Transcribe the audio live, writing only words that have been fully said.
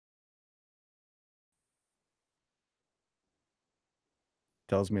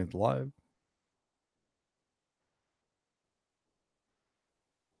Tells me it's live.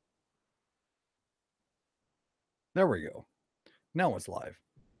 There we go. Now it's live.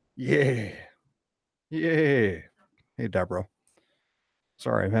 Yeah. Yeah. Hey, Deborah.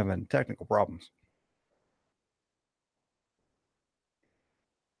 Sorry, I'm having technical problems.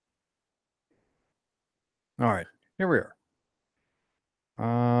 All right. Here we are.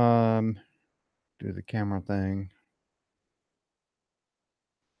 Do the camera thing.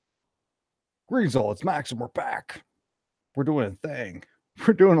 Greasel, it's Max and we're back. We're doing a thing.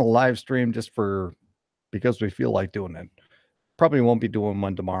 We're doing a live stream just because we feel like doing it. Probably won't be doing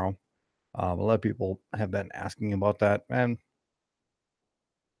one tomorrow. A lot of people have been asking about that, and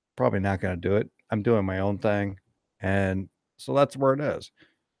probably not going to do it. I'm doing my own thing, and so that's where it is.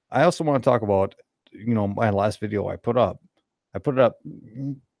 I also want to talk about, my last video I put up. I put it up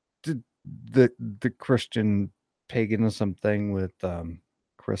the Christian paganism thing with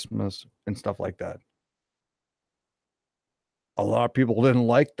Christmas and stuff like that. A lot of people didn't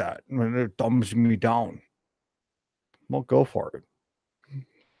like that. I mean, it dumbs me down. Well, go for it.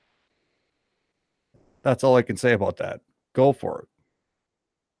 That's all I can say about that. Go for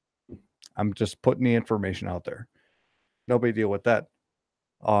it. I'm just putting the information out there. No big deal with that.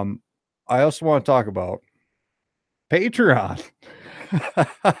 I also want to talk about Patreon.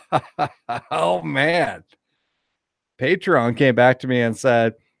 Oh man. Patreon came back to me and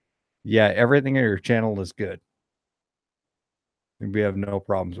said, yeah, everything on your channel is good. We have no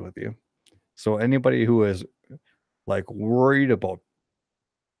problems with you. So anybody who is like worried about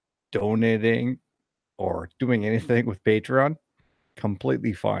donating or doing anything with Patreon,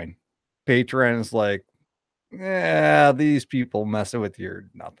 completely fine. Patreon is like, yeah, these people messing with your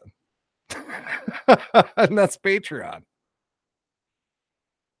nothing. And that's Patreon.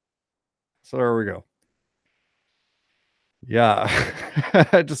 So there we go. Yeah.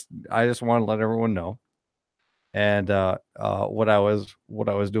 I just want to let everyone know. And what I was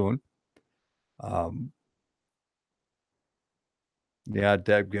doing. Yeah,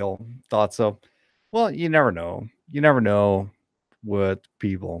 Deb Gill thought so. Well, you never know. You never know with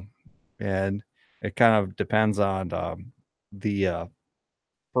people, and it kind of depends on the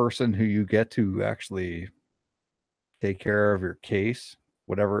person who you get to actually take care of your case,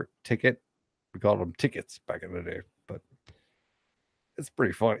 whatever ticket. We called them tickets back in the day, but it's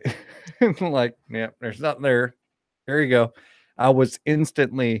pretty funny. Like, yeah, there's nothing there. There you go. I was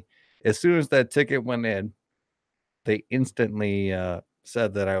instantly, as soon as that ticket went in, they instantly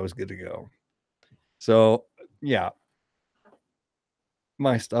said that I was good to go. So, yeah,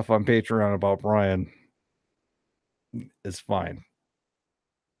 my stuff on Patreon about Brian is fine.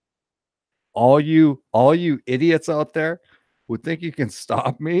 All you idiots out there who think you can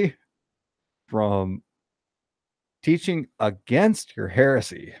stop me from teaching against your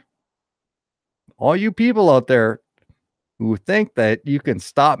heresy. All you people out there who think that you can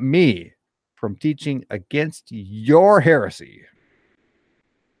stop me from teaching against your heresy.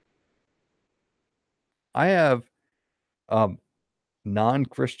 I have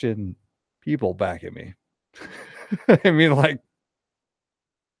non-Christian people backing me. I mean, like,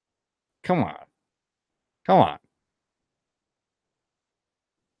 come on. Come on.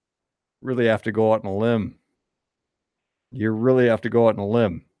 Really have to go out on a limb. You really have to go out on a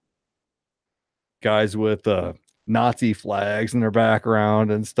limb. Guys with Nazi flags in their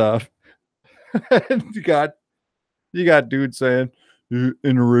background and stuff. And you got dudes saying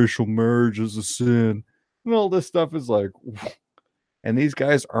interracial marriage is a sin. And all this stuff is like, and these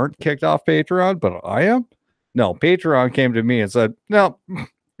guys aren't kicked off Patreon, but I am. No, Patreon came to me and said, no,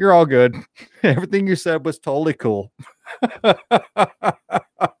 you're all good. Everything you said was totally cool.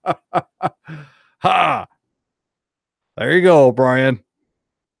 Ha! There you go, Brian.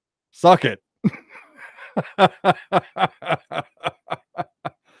 Suck it.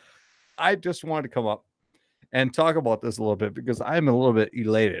 I just wanted to come up and talk about this a little bit because I'm a little bit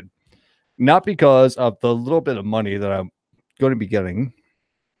elated. Not because of the little bit of money that I'm going to be getting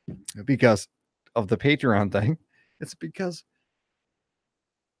because of the Patreon thing. It's because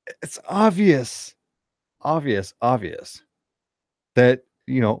it's obvious that,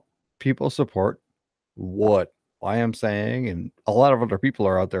 people support what I am saying and a lot of other people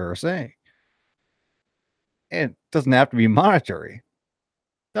are out there are saying. And it doesn't have to be monetary.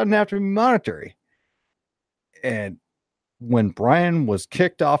 Doesn't have to be monetary. And when Brian was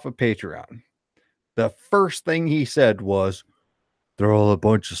kicked off of Patreon, the first thing he said was, they're all a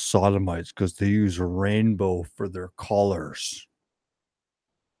bunch of sodomites because they use a rainbow for their colors.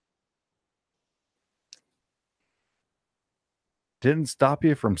 Didn't stop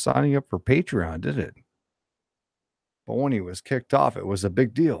you from signing up for Patreon, did it? But when he was kicked off, it was a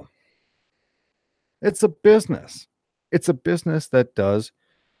big deal. It's a business. It's a business that does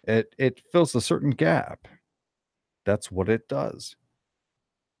it fills a certain gap. That's what it does.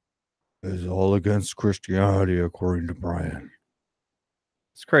 It's all against Christianity, according to Brian.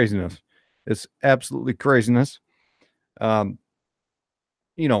 It's craziness. It's absolutely craziness. Um,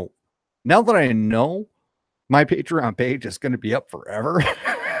 you know, now that I know my Patreon page is going to be up forever,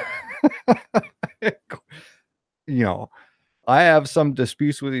 you know, I have some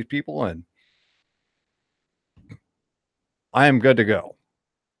disputes with these people and I am good to go.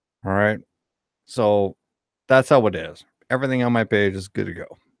 All right. So that's how it is. Everything on my page is good to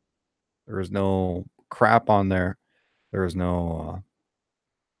go. There is no crap on there. There is no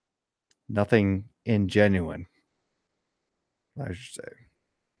nothing ingenuine, I should say.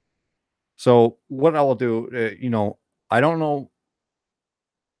 So what I will do, I don't know.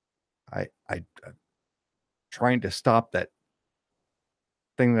 I'm trying to stop that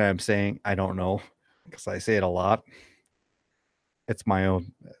thing that I'm saying. I don't know because I say it a lot. It's my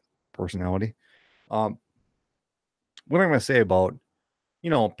own personality. Um, what I'm going to say about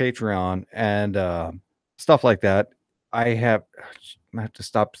Patreon and stuff like that, I have to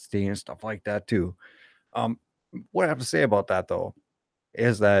stop saying stuff like that too. Um, what I have to say about that though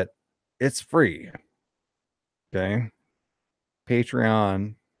is that it's free. Okay,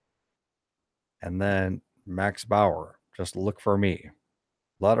 Patreon, and then Max Bauer. Just look for me.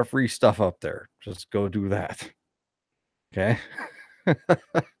 A lot of free stuff up there. Just go do that. Okay.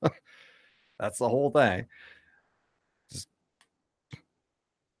 That's the whole thing. Just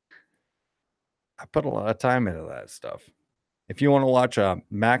I put a lot of time into that stuff. If you want to watch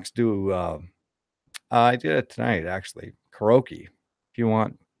Max do I did it tonight actually. Karaoke. If you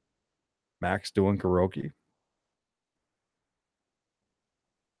want Max doing karaoke,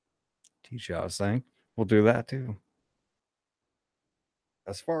 teach you how to sing. We'll do that too.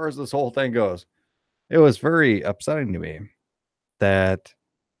 As far as this whole thing goes, it was very upsetting to me that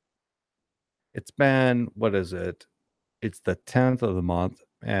it's been, what is it? It's the 10th of the month,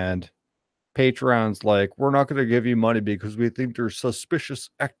 and Patreon's like, we're not going to give you money because we think there's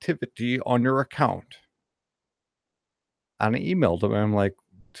suspicious activity on your account. And I emailed them, and I'm like,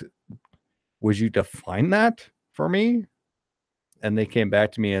 would you define that for me? And they came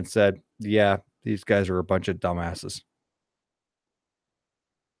back to me and said, yeah, these guys are a bunch of dumbasses.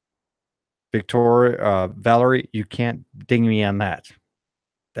 Valerie, you can't ding me on that.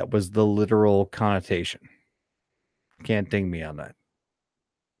 That was the literal connotation. Can't ding me on that.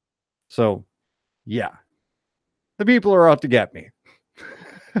 So, yeah, the people are out to get me.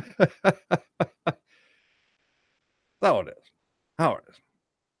 That's how it is. How it is.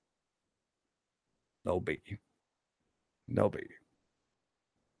 No biggie. No biggie.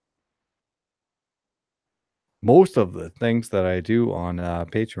 Most of the things that I do on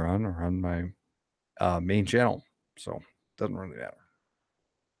Patreon are on my main channel. So, it doesn't really matter.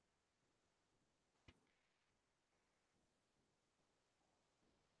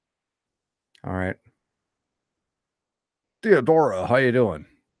 All right. Theodora, how you doing?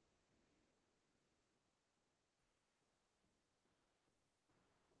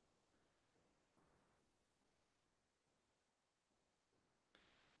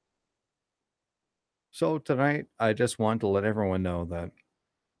 So tonight, I just want to let everyone know that,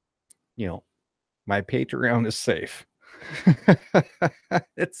 you know, my Patreon is safe.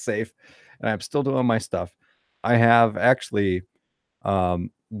 It's safe, and I'm still doing my stuff. I have actually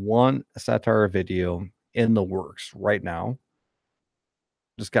one satire video in the works right now.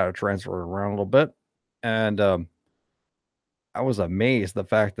 Just got to transfer it around a little bit. And I was amazed the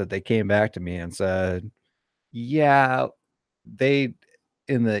fact that they came back to me and said, yeah, they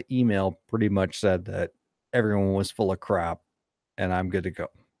in the email pretty much said that everyone was full of crap and I'm good to go.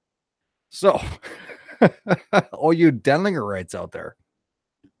 So, all you Denlingerites out there,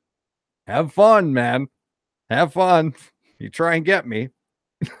 have fun, man. Have fun. You try and get me.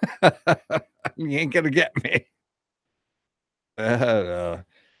 You ain't going to get me.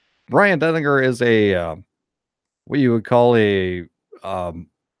 Brian Denlinger is a, what you would call a, um,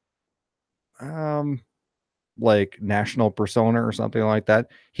 um, like national persona or something like that.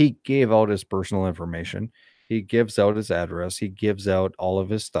 He gave out his personal information. He gives out his address. He gives out all of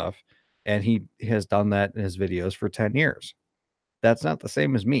his stuff. And he has done that in his videos for 10 years. That's not the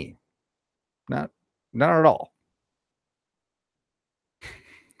same as me. Not, not at all.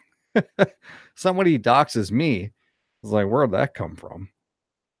 Somebody doxes me. It's like, where'd that come from?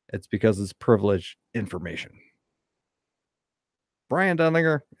 It's because it's privileged information. Brian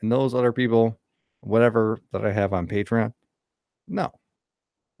Dunninger and those other people, whatever that I have on Patreon, no.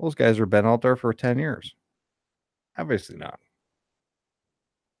 Those guys have been out there for 10 years. Obviously not.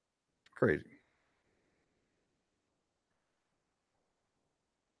 Crazy.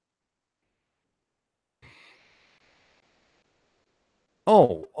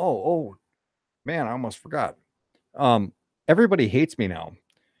 Oh, man, I almost forgot. Um, Everybody hates me now.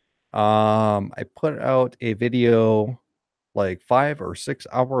 I put out a video like 5 or 6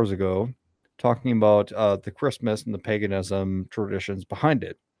 hours ago talking about the Christmas and the paganism traditions behind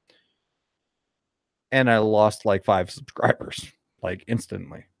it. And I lost like 5 subscribers, like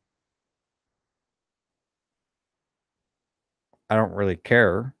instantly. I don't really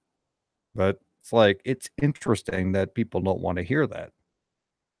care, but it's like it's interesting that people don't want to hear that.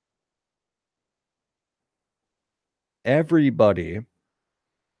 Everybody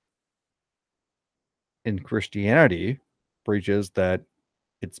in Christianity preaches that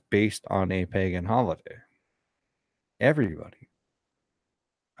it's based on a pagan holiday. Everybody.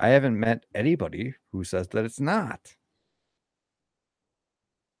 I haven't met anybody who says that it's not.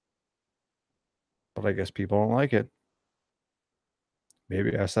 But I guess people don't like it.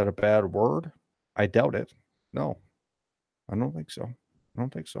 Maybe I said a bad word. I doubt it. No, I don't think so. I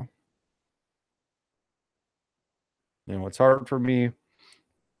don't think so. It's hard for me.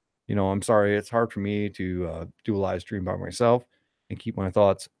 I'm sorry. It's hard for me to do a live stream by myself and keep my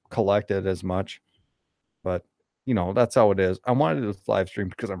thoughts collected as much. But, that's how it is. I wanted to live stream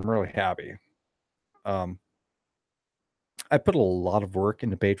because I'm really happy. Um, I put a lot of work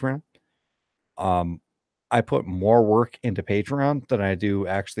into Patreon. Um, I put more work into Patreon than I do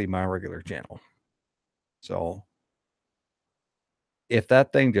actually my regular channel. So if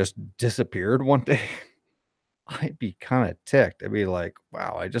that thing just disappeared one day, I'd be kind of ticked. I'd be like,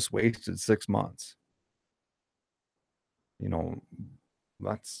 wow, I just wasted 6 months. You know,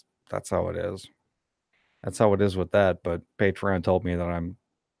 that's how it is. That's how it is with that. But Patreon told me that I'm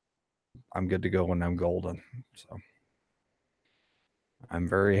good to go when I'm golden. So I'm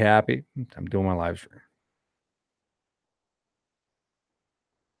very happy. I'm doing my live stream.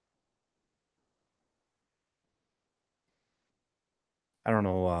 I don't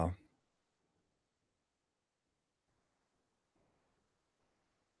know,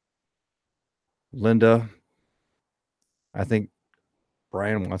 Linda. I think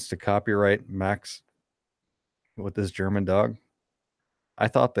Brian wants to copyright Max with this German dog. I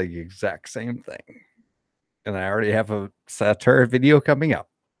thought the exact same thing. And I already have a satire video coming up.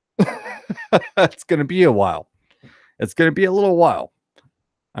 It's going to be a while. It's going to be a little while.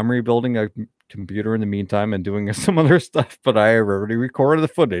 I'm rebuilding a computer in the meantime and doing some other stuff, but I already recorded the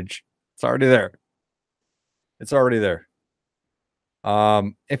footage. It's already there. It's already there.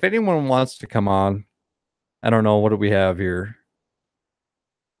 If anyone wants to come on, I don't know, what do we have here?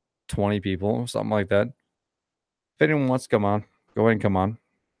 20 people, something like that. If anyone wants to come on, go ahead and come on.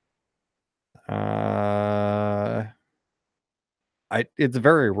 It's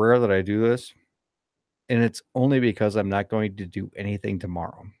very rare that I do this, and it's only because I'm not going to do anything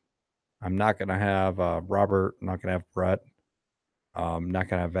tomorrow. I'm not going to have Robert. I'm not going to have Brett. Not going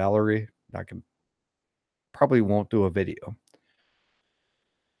to have Valerie. Not going. Probably won't do a video.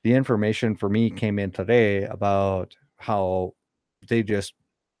 The information for me came in today about how they just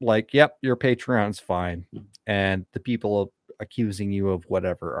like, yep, your Patreon's fine, and the people accusing you of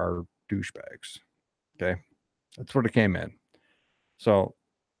whatever are douchebags. Okay, that's what it came in. So,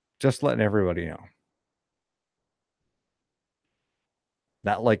 just letting everybody know.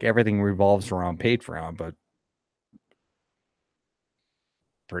 Not like everything revolves around Patreon, but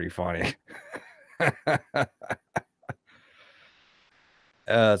pretty funny.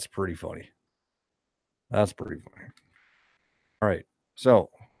 That's pretty funny. That's pretty funny. All right. So,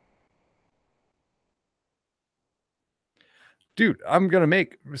 dude, I'm gonna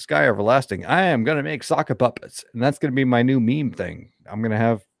make Sky Everlasting. I am gonna make socket puppets, and that's gonna be my new meme thing. I'm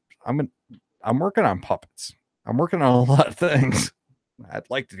working on puppets. I'm working on a lot of things. I'd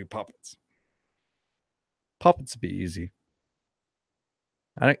like to do puppets. Puppets would be easy.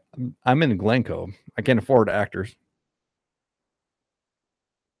 I'm in Glencoe. I can't afford actors.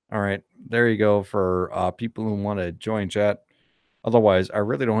 All right, there you go for people who want to join chat. Otherwise, I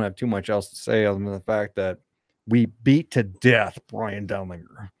really don't have too much else to say other than the fact that we beat to death Brian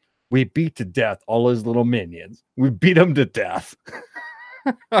Denlinger. We beat to death all his little minions. We beat him to death.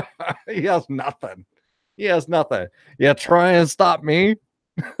 He has nothing. He has nothing. You try and stop me.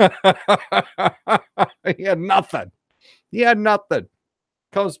 He had nothing. He had nothing.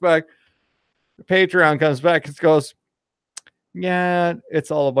 Comes back. Patreon comes back and goes, yeah, it's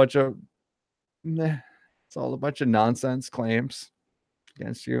all a bunch of nonsense claims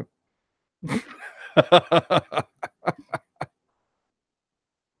against you.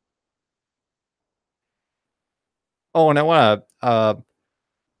 Oh, and I wanna,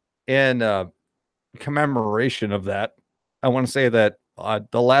 in, commemoration of that, I wanna say that,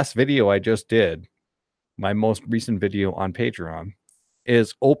 the last video I just did, my most recent video on Patreon,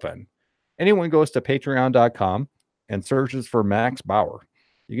 is open. Anyone goes to patreon.com and searches for Max Bauer,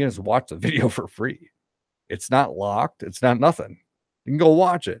 you can just watch the video for free. It's not locked, it's not nothing. You can go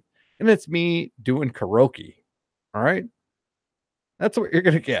watch it, and it's me doing karaoke, alright? That's what you're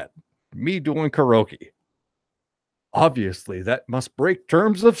gonna get, me doing karaoke. Obviously, that must break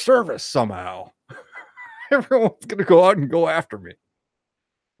terms of service somehow. Everyone's gonna go out and go after me.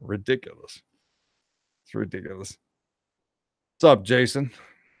 Ridiculous. It's ridiculous. What's up, Jason?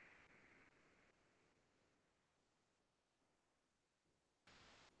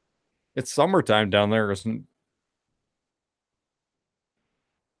 It's summertime down there, isn't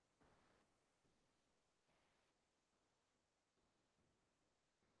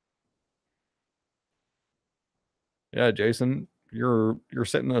yeah, Jason, you're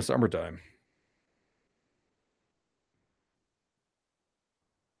sitting in the summertime.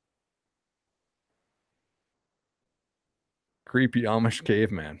 Creepy Amish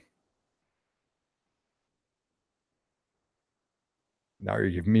caveman. Now you're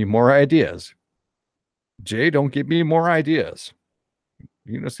giving me more ideas. Jay, don't give me more ideas.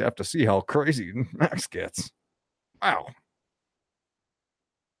 You just have to see how crazy Max gets. Wow.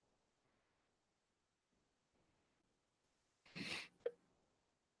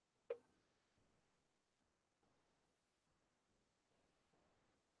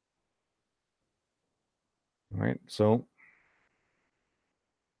 All right. So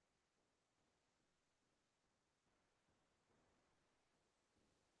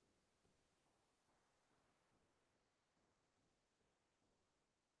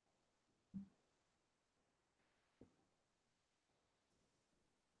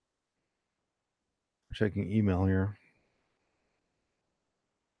checking email here.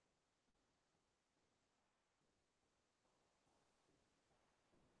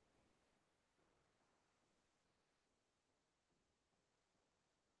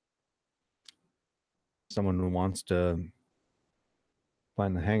 Someone who wants to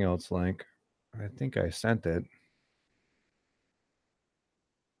find the Hangouts link. I think I sent it.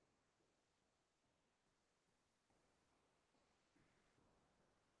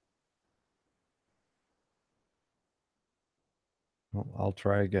 Well, I'll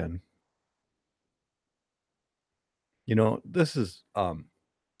try again. You know, this is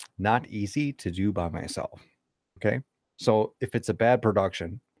not easy to do by myself. Okay. So if it's a bad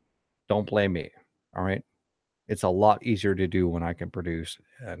production, don't blame me. All right. It's a lot easier to do when I can produce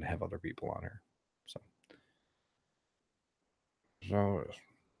and have other people on here. So, so it is.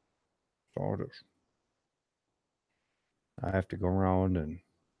 So it is. I have to go around and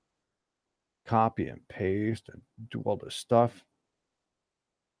copy and paste and do all this stuff.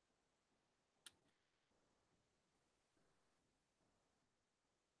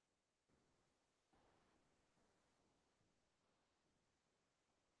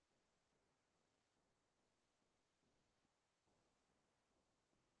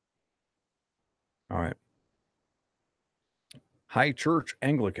 All right. High Church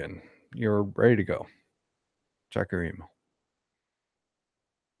Anglican, you're ready to go. Check your email.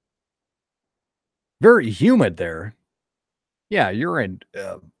 Very humid there. Yeah, you're in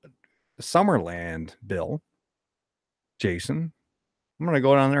Summerland, Bill. Jason, I'm going to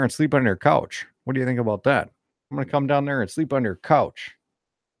go down there and sleep on your couch. What do you think about that? I'm going to come down there and sleep on your couch.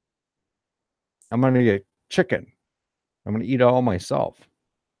 I'm going to get chicken. I'm going to eat it all myself.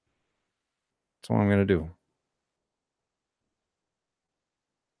 That's what I'm going to do.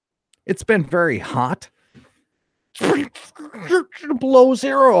 It's been very hot. It's below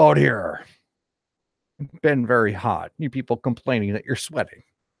zero out here. It's been very hot. You people complaining that you're sweating.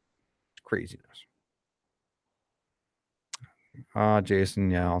 It's craziness. Jason,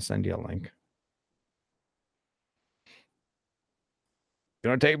 yeah, I'll send you a link. It's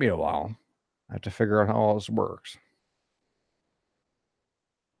going to take me a while. I have to figure out how all this works.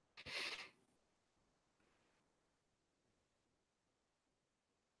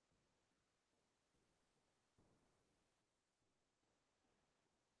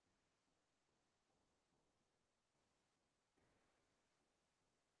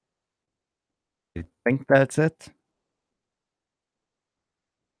 I think that's it.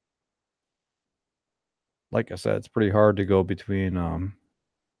 Like I said, it's pretty hard to go between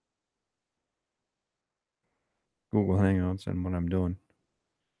Google Hangouts and what I'm doing.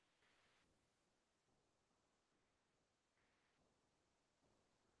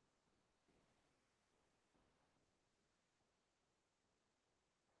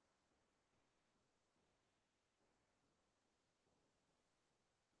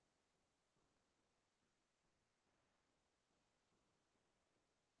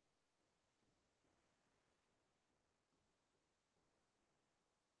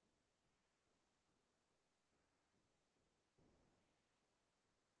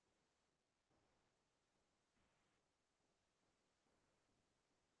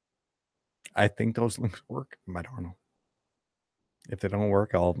 I think those links work. I don't know. If they don't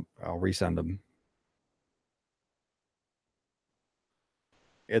work, I'll resend them.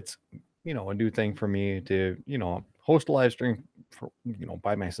 It's a new thing for me to host a live stream for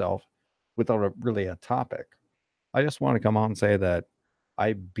by myself without really a topic. I just want to come out and say that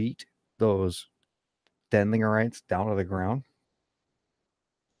I beat those Denlingerites down to the ground,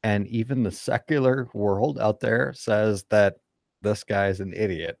 and even the secular world out there says that this guy's an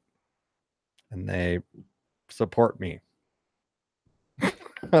idiot, and they support me.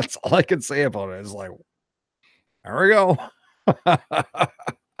 That's all I can say about it. It's like, there we go. I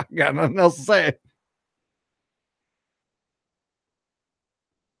got nothing else to say.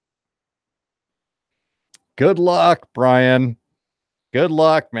 Good luck, Brian. Good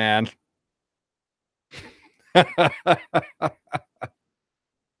luck, man.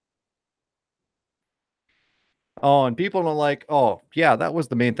 Oh, and people don't like, oh, yeah, that was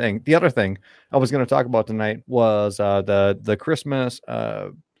the main thing. The other thing I was going to talk about tonight was the Christmas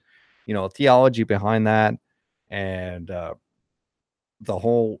theology behind that, and the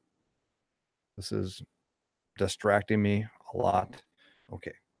whole, this is distracting me a lot.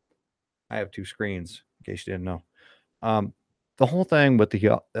 Okay. I have two screens, in case you didn't know. The whole thing with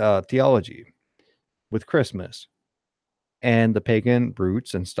the theology with Christmas and the pagan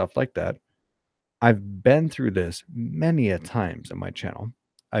roots and stuff like that. I've been through this many a times on my channel.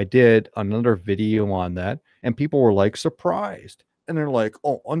 I did another video on that, and people were like surprised. And they're like,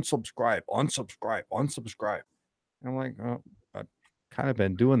 oh, unsubscribe, unsubscribe, unsubscribe. And I'm like, oh, I've kind of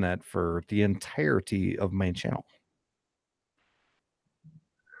been doing that for the entirety of my channel.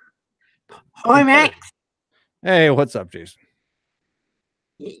 Hi, Max. Hey, what's up, Jason?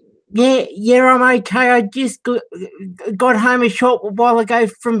 Yeah, I'm okay. I just got home a short while ago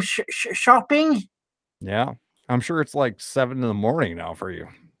from shopping. Yeah, I'm sure it's like 7 in the morning now for you.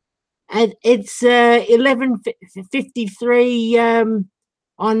 And it's 11:53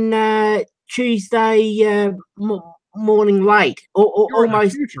 on Tuesday morning late. Or You're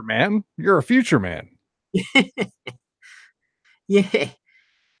almost. a future man. You're a future man. Yeah.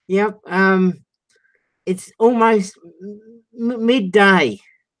 Yep. It's almost midday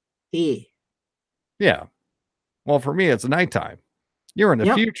here. Yeah. Well, for me, it's nighttime. You're in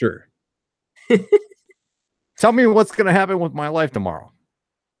the future. Tell me what's going to happen with my life tomorrow.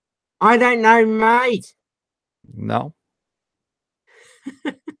 I don't know, mate. No.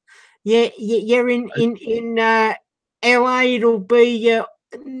 You're in LA. It'll be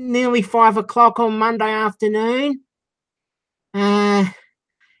nearly 5 o'clock on Monday afternoon. In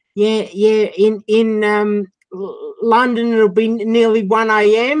London it'll be nearly 1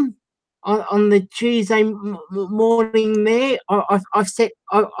 a.m. on the Tuesday morning. There,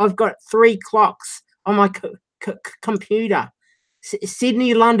 I've got 3 clocks on my computer: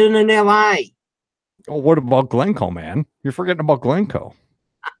 Sydney, London, and LA. Oh, what about Glencoe, man? You're forgetting about Glencoe.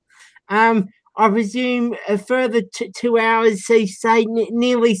 I presume a further 2 hours, so say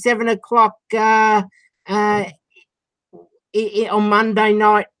nearly 7 o'clock on Monday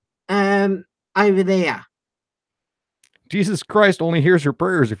night over there. Jesus Christ only hears your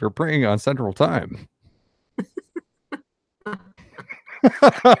prayers if you're praying on Central Time.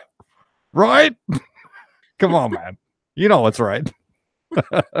 Right? Come on, man. You know what's right.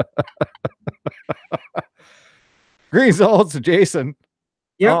 Green Salts, Jason.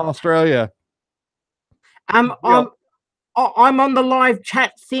 Yeah, Australia. I'm on the live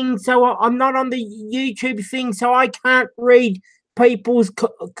chat thing, so I'm not on the YouTube thing, so I can't read people's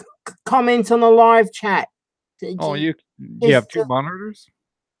comments on the live chat. Oh, you have 2 monitors?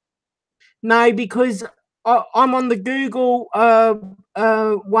 No, because I'm on the Google one.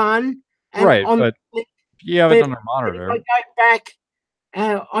 And right, but you have it on a monitor. If I go back,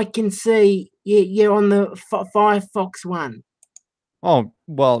 I can see you're on the Firefox one. Oh,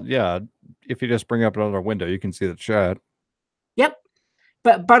 well, yeah. If you just bring up another window, you can see the chat. Yep,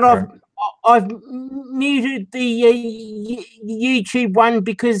 but right. I've muted the YouTube one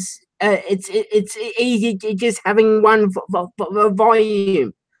because it's easy to just having one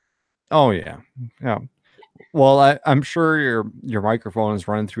volume. Oh yeah. Well, I'm sure your microphone is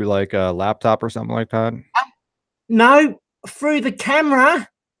running through like a laptop or something like that. No, through the camera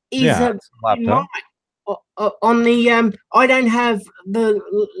is a laptop. On the I don't have the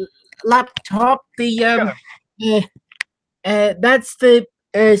laptop. The that's the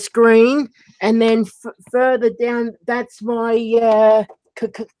screen, and then further down that's my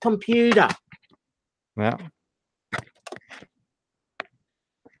computer. Yeah.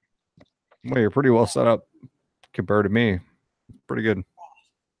 Well, you're pretty well set up compared to me. Pretty good.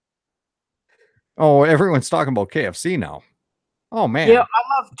 Oh, everyone's talking about KFC now. Oh man. Yeah,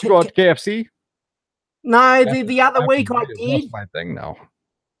 I love Did you go out to KFC? No, I have the other I have to week I readjust did. my thing now.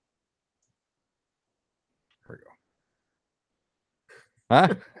 There we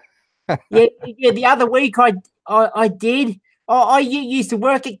go. Huh? Yeah, the other week I did. I used to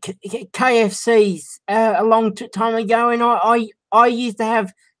work at KFC's a long time ago, and I used to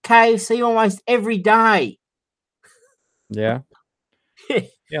have KFC almost every day. Yeah.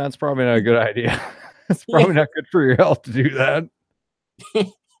 Yeah, that's probably not a good idea. It's Yeah, probably not good for your health to do that,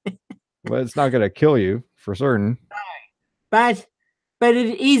 but it's not gonna kill you for certain. but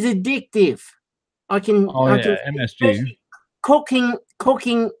it is addictive. Oh, I can yeah, MSG. especially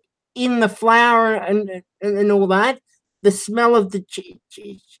cooking in the flour and all that. The smell of the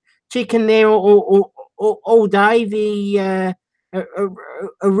chicken there all day. The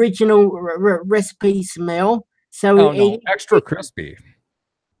original recipe smell. So Oh, no, extra crispy.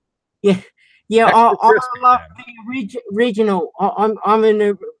 yeah, yeah. Extra I crispy, love man. the original.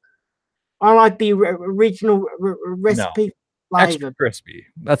 I like the original No, recipe extra flavor. crispy.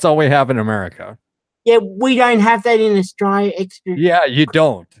 That's all we have in America. Yeah, we don't have that in Australia. Extra, Yeah, you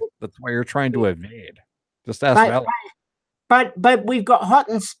don't. That's why you're trying to evade. Just ask but Val. but we've got hot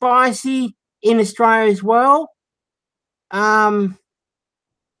and spicy in Australia as well. Um,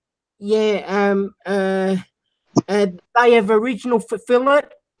 yeah. They have original fillet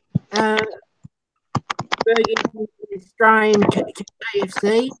uh, burgers in Australian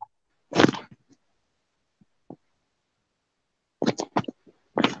KFC.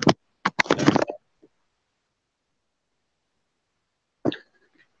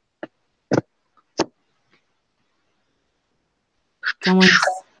 Someone's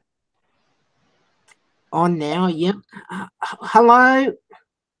on now. Yep. Hello.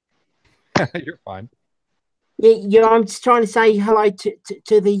 You're fine. Yeah. I'm just trying to say hello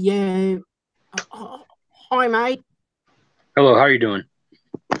to the. Hi, mate. Hello, how are you doing?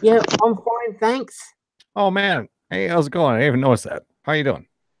 Yeah, I'm fine, thanks. Oh, man. Hey, how's it going? I didn't even notice that. How you doing?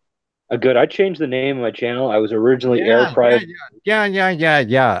 Good. I changed the name of my channel. I was originally Air Yeah, yeah, Private.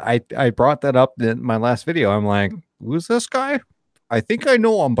 yeah. I brought that up in my last video. I'm like, who's this guy? I think I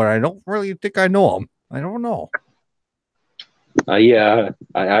know him, but I don't really think I know him. I don't know. Yeah,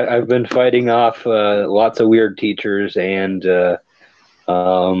 I've been fighting off lots of weird teachers and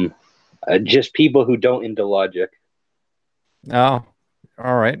um, just people who don't into logic. Oh,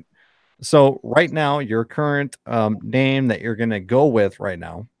 all right. So right now, your current name that you're going to go with right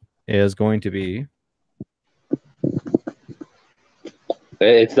now is going to be.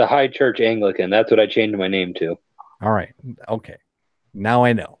 It's the High Church Anglican. That's what I changed my name to. All right. Okay. Now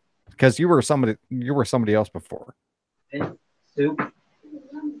I know because you were somebody else before. Soup.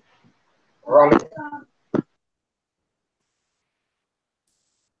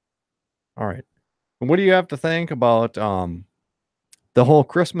 All right. What do you have to think about the whole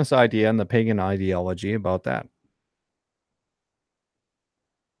Christmas idea and the pagan ideology about that?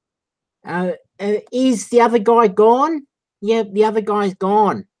 Is the other guy gone? Yeah, the other guy's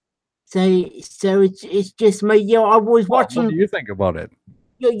gone. So it's just me. Yeah, I was Well, what watching do you think about it?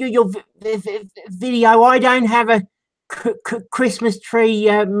 your video. I don't have a Christmas tree,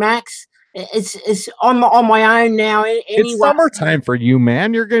 Max. It's on my own now. It's Anyway, summertime for you,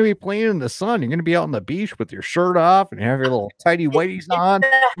 man. You're going to be playing in the sun. You're going to be out on the beach with your shirt off and you have your little tidy whities it's on.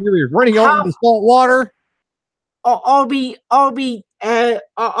 You're going to be running out in half. the salt water. I'll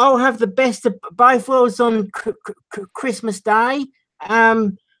have the best of both worlds on Christmas Day.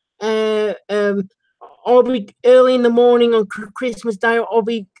 Um, um, I'll be early in the morning on Christmas Day. I'll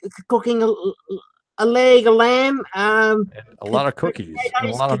be cooking a leg of lamb, And a lot of cookies and a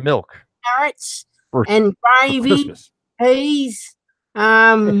potatoes, lot of milk carrots, for and gravy, Christmas. peas.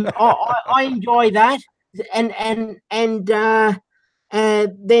 I enjoy that, and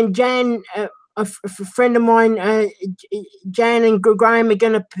then Jan, a friend of mine, Jan and Graham are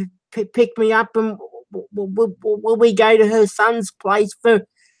going to pick me up, and we go to her son's place for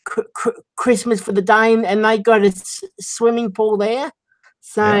Christmas for the day, and they got a swimming pool there.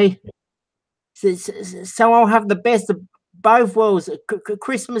 Yeah. So I'll have the best of both worlds: a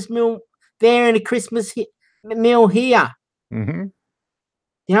Christmas meal there and a Christmas meal here. Mm-hmm.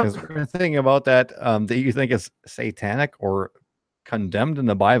 Yep. Is there anything about that that you think is satanic or condemned in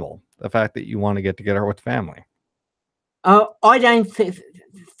the Bible? The fact that you want to get together with family. I don't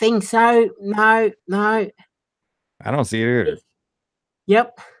think so. No. I don't see it either.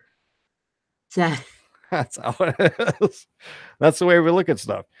 Yep. So That's how it is. That's the way we look at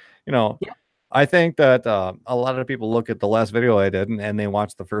stuff. You know, yep. I think that a lot of people look at the last video I did and they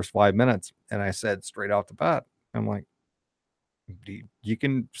watch the first 5 minutes, and I said straight off the bat, I'm like, you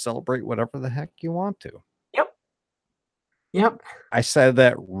can celebrate whatever the heck you want to. Yep. Yep. I said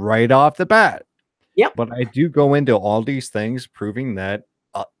that right off the bat. Yep. But I do go into all these things proving that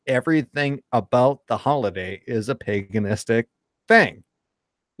everything about the holiday is a paganistic thing.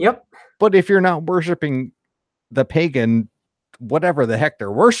 Yep. But if you're not worshiping the pagan, whatever the heck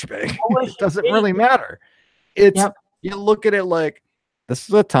they're worshiping, it doesn't really matter. It's you look at it like this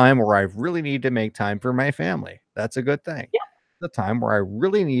is a time where I really need to make time for my family. That's a good thing. Yep. The time where I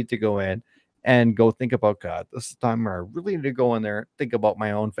really need to go in and go think about God. This is the time where I really need to go in there and think about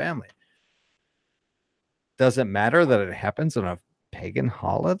my own family. Does it matter that it happens on a pagan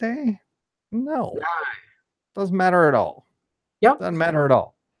holiday? No. Doesn't matter at all. Yep. Doesn't matter at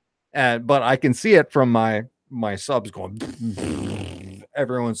all. But I can see it from my subs going.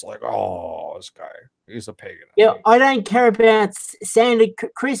 Everyone's like, "Oh, this guy, he's a pagan." Yeah, I don't care about Santa.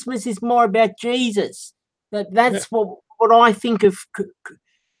 Christmas is more about Jesus. That's what I think of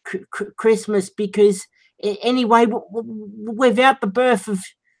Christmas, because anyway, without the birth of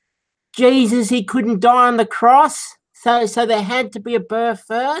Jesus, he couldn't die on the cross. So there had to be a birth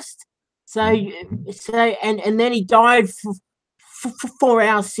first. So and then he died for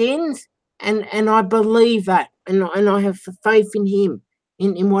our sins, and I believe that, and I have faith in him,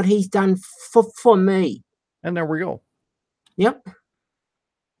 in what he's done for me. And there we go. Yep.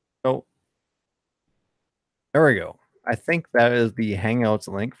 So there we go. I think that is the Hangouts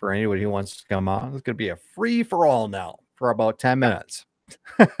link for anybody who wants to come on. It's going to be a free for all now for about 10 minutes.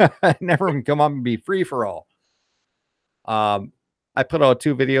 Never come on and be free for all. I put out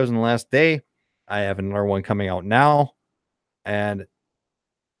 2 videos in the last day. I have another one coming out now, and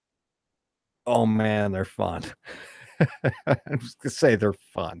oh man, they're fun. I'm just gonna say they're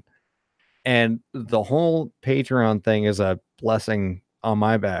fun. And the whole Patreon thing is a blessing on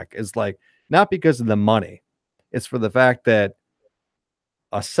my back. It's like, not because of the money. It's for the fact that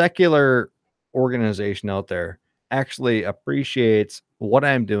a secular organization out there actually appreciates what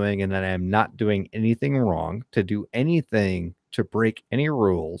I'm doing, and that I'm not doing anything wrong to do anything to break any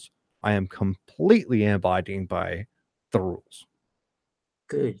rules. I am completely abiding by the rules.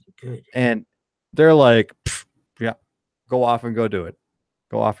 Good. And they're like, yeah, go off and go do it.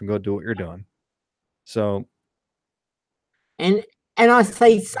 Go off and go do what you're doing. So, and I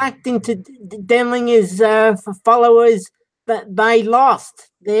say something to Denlinger's followers that they lost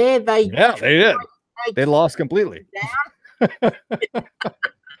there. They did. They lost completely.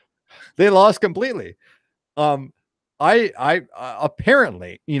 They lost completely. I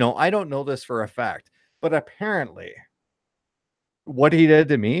apparently, I don't know this for a fact, but apparently what he did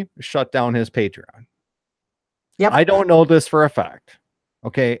to me shut down his Patreon. Yep. I don't know this for a fact.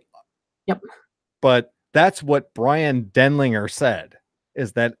 Okay. Yep. But that's what Brian Denlinger said,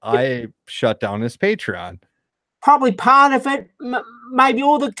 is that I shut down his Patreon. Probably part of it, maybe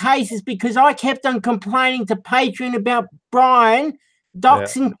all the cases, because I kept on complaining to Patreon about Brian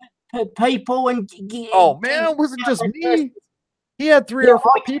doxing people. And oh man, it wasn't just me. He had 3 or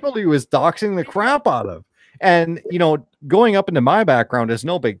 4 people he was doxing the crap out of. And, going up into my background is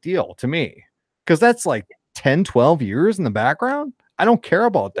no big deal to me, because that's like 10, 12 years in the background. I don't care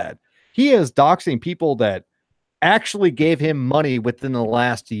about that. He is doxing people that actually gave him money within the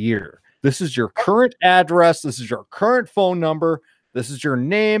last year. This is your current address. This is your current phone number. This is your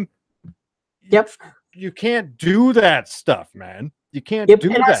name. Yep. You can't do that stuff, man. You can't do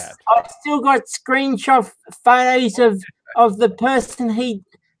that. I still got screenshot photos of the person he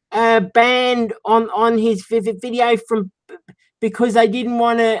banned on his video from, because they didn't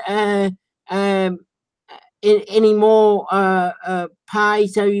want to any more pay,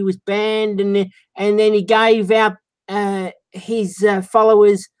 so he was banned, and then he gave out his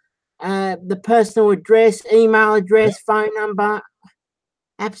followers the personal address, email address, phone number.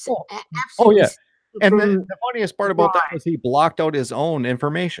 Absolutely. Oh yeah. And the funniest part about that was he blocked out his own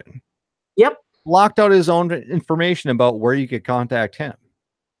information. Yep. Blocked out his own information about where you could contact him.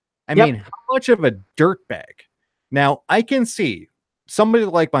 I mean, how much of a dirtbag? Now, I can see somebody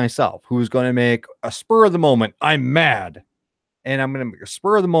like myself who's going to make a spur of the moment, I'm mad, and I'm going to make a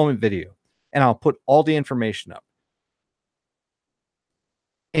spur of the moment video, and I'll put all the information up.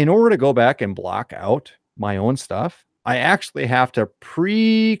 In order to go back and block out my own stuff, I actually have to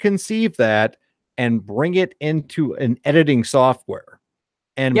preconceive that and bring it into an editing software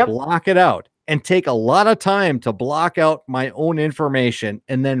and block it out, and take a lot of time to block out my own information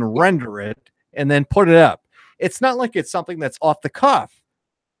and then render it and then put it up. It's not like it's something that's off the cuff.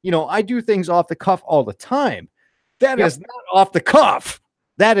 I do things off the cuff all the time. That is not off the cuff.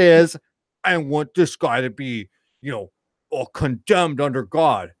 That is, I want this guy to be, condemned under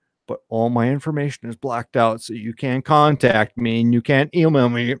God. But all my information is blacked out, so you can't contact me and you can't email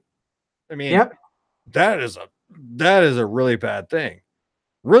me. I mean, that is that is a really bad thing.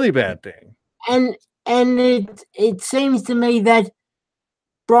 Really bad thing. And it seems to me that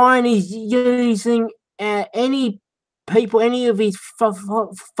Brian is using any of his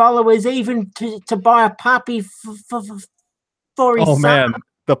followers, even to buy a puppy for his Oh son. man,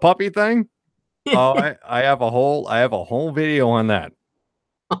 the puppy thing. Oh, I have a whole video on that.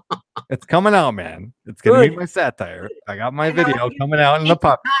 It's coming out, man. It's gonna be Good. my satire. I got my And video coming out in the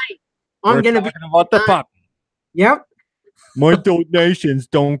puppy. I'm We're going to be. talking about the puppy. Yep. My donations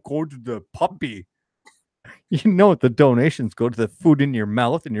don't go to the puppy. You know, the donations go to the food in your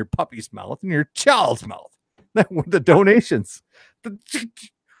mouth, and your puppy's mouth, and your child's mouth. That were the donations.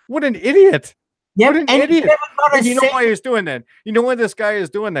 What an idiot. Yep. What an And idiot. And you know cent. why he's doing that? You know why this guy is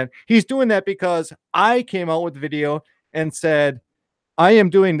doing that? He's doing that because I came out with the video and said, I am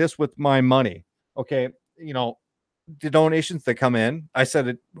doing this with my money. Okay. You know, the donations that come in, I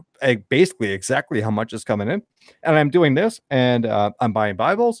said it basically exactly how much is coming in. And I'm doing this, and I'm buying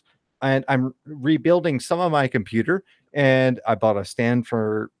Bibles, and I'm rebuilding some of my computer, and I bought a stand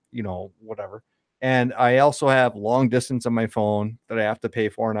for, you know, whatever. And I also have long distance on my phone that I have to pay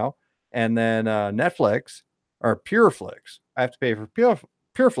for now. And then Netflix or PureFlix, I have to pay for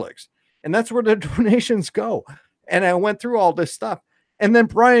PureFlix. And that's where the donations go. And I went through all this stuff. And then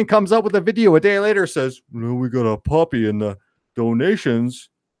Brian comes up with a video a day later, says, "No, we got a puppy, and the donations,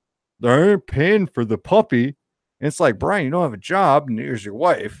 they aren't paying for the puppy." And it's like, Brian, you don't have a job, and here's your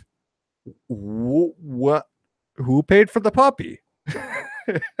wife. What? Who paid for the puppy?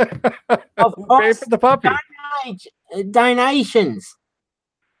 Of Who paid course, for the puppy? Donations.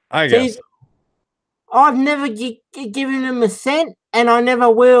 I guess. I've never given him a cent, and I never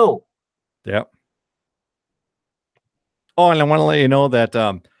will. Yep. Oh, and I want to let you know that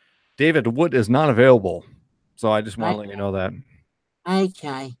David Wood is not available. So I just want to let you know that.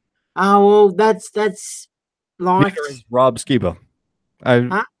 Okay. Oh, well, that's life. Neither is Rob Skiba.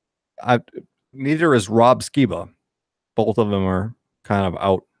 Neither is Rob Skiba. Both of them are kind of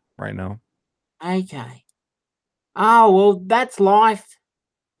out right now. Okay. Oh, well, that's life.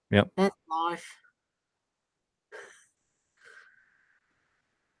 Yep. That's life.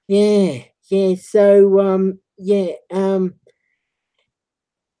 Yeah. Yeah. So, yeah.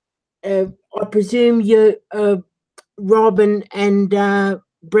 I presume you, Robin and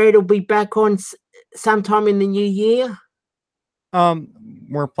Brad will be back on sometime in the new year.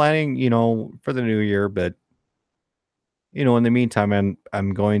 We're planning, you know, for the new year, but you know, in the meantime,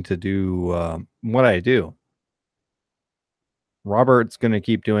 I'm going to do what I do. Robert's going to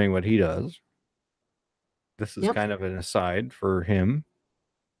keep doing what he does. This is kind of an aside for him.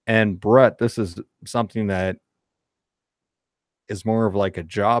 And Brett, this is something that is more of like a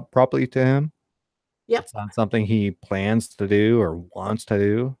job probably to him. Yep. It's not something he plans to do or wants to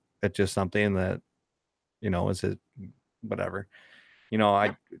do. It's just something that, you know, is his whatever. You know,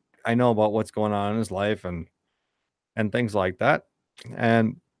 I know about what's going on in his life and things like that.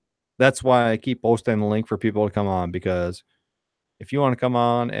 And that's why I keep posting the link for people to come on, because if you want to come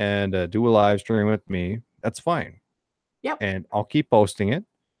on and do a live stream with me, that's fine. Yep. And I'll keep posting it.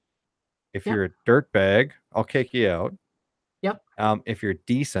 If you're a dirtbag, I'll kick you out. Yep. If you're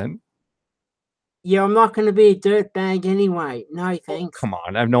decent. Yeah, I'm not going to be a dirtbag anyway. No, thanks. Oh, come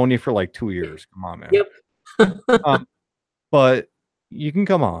on. I've known you for like 2 years. Come on, man. Yep. But you can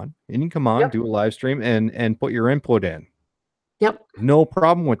come on, and you can come on, do a live stream and put your input in. Yep. No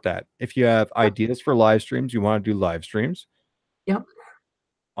problem with that. If you have ideas for live streams, you want to do live streams. Yep.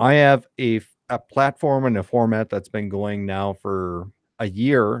 I have a platform and a format that's been going now for a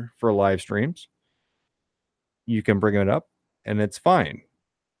year for live streams. You can bring it up, and it's fine.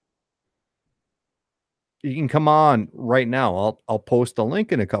 You can come on right now. I'll post a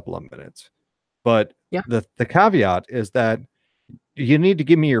link in a couple of minutes. But the caveat is that you need to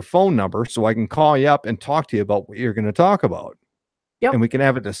give me your phone number so I can call you up and talk to you about what you're going to talk about. Yep. And we can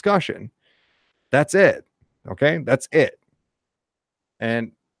have a discussion. That's it. Okay? That's it.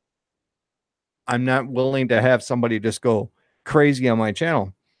 And I'm not willing to have somebody just go crazy on my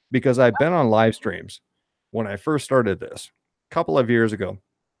channel, because I've been on live streams when I first started this a couple of years ago.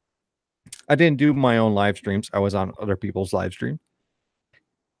 I didn't do my own live streams. I was on other people's live stream.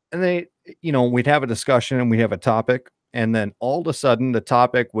 And they, you know, we'd have a discussion and we'd have a topic. And then all of a sudden the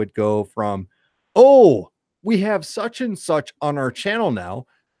topic would go from, oh, we have such and such on our channel now.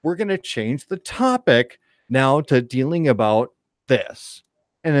 We're going to change the topic now to dealing about this.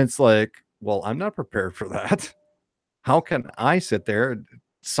 And it's like, well, I'm not prepared for that. How can I sit there?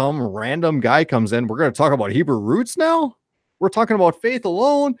 Some random guy comes in. We're going to talk about Hebrew roots now. We're talking about faith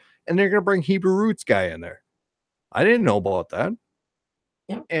alone. And they're going to bring Hebrew roots guy in there. I didn't know about that.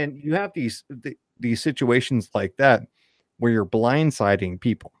 Yeah. And you have these these situations like that where you're blindsiding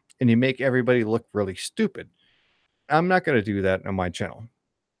people and you make everybody look really stupid. I'm not going to do that on my channel.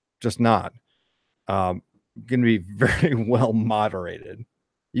 Just not. Going to be very well moderated.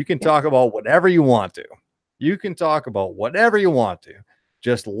 You can talk about whatever you want to. You can talk about whatever you want to.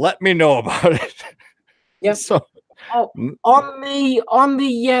 Just let me know about it. Yep. So on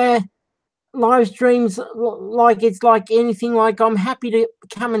the live streams, like it's like anything. Like I'm happy to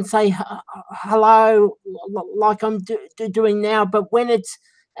come and say hello, like I'm doing now. But when it's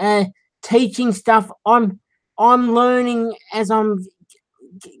teaching stuff, I'm learning as I'm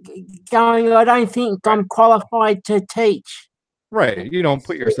going. I don't think I'm qualified to teach. right, you don't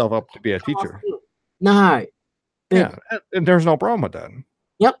put yourself up to be a teacher. No. Yeah, and there's no problem with that.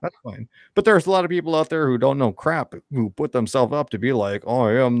 Yep. That's fine. But there's a lot of people out there who don't know crap, who put themselves up to be like, oh,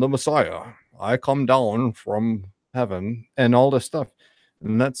 I am the Messiah. I come down from heaven and all this stuff.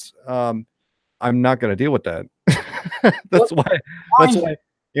 And that's I'm not going to deal with that. That's why,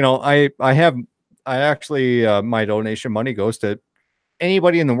 you know, I actually my donation money goes to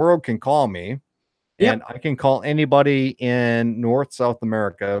anybody in the world can call me, and I can call anybody in North South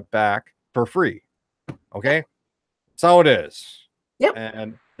America back for free. Okay. That's how it is. Yep.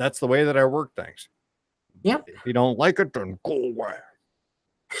 And that's the way that I work things. Yep. If you don't like it, then go away.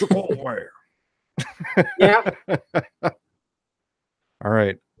 Go away. Yeah. All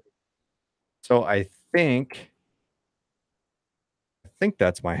right. So I think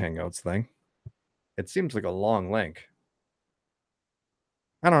that's my Hangouts thing. It seems like a long link.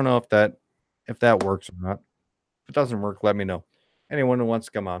 I don't know if that works or not. If it doesn't work, let me know. Anyone who wants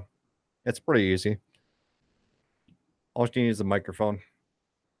to come on. It's pretty easy. All you need is a microphone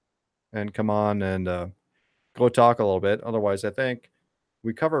and come on and go talk a little bit. Otherwise, I think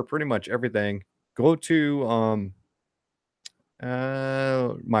we cover pretty much everything. Go to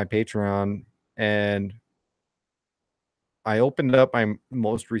my Patreon, and I opened up my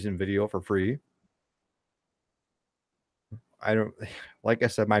most recent video for free. I don't, like I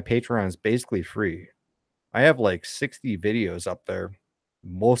said, my Patreon is basically free. I have like 60 videos up there.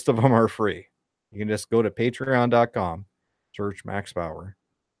 Most of them are free. You can just go to patreon.com, search Max Bauer.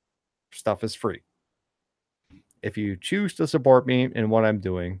 Stuff is free. If you choose to support me in what I'm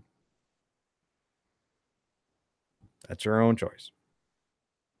doing, that's your own choice.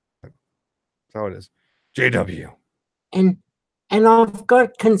 That's how it is. JW. And I've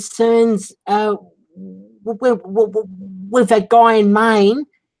got concerns with that guy in Maine.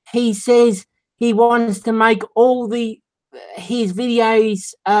 He says he wants to make all his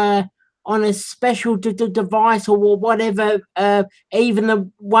videos on a special device or whatever, even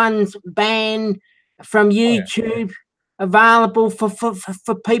the ones banned from YouTube, available for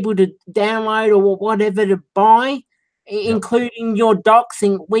people to download or whatever to buy, including your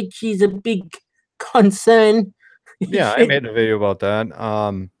doxing, which is a big concern. Yeah, I made a video about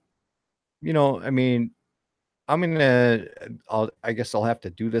that. You know, I mean, I guess I'll have to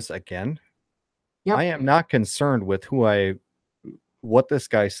do this again. Yep. I am not concerned with what this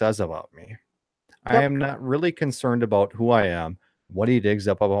guy says about me. I am not really concerned about who I am, what he digs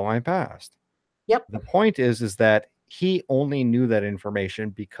up about my past. Yep. The point is that he only knew that information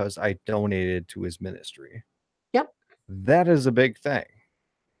because I donated to his ministry. Yep. That is a big thing.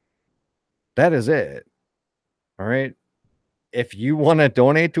 That is it. All right. If you want to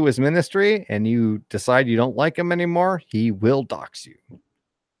donate to his ministry and you decide you don't like him anymore, he will dox you.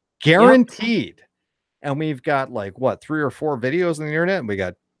 Guaranteed. Yep. And we've got like what, 3 or 4 videos on the internet. And we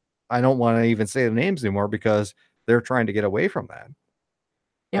got, I don't want to even say the names anymore because they're trying to get away from that.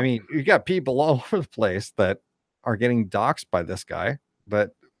 Yep. I mean, you got people all over the place that are getting doxxed by this guy,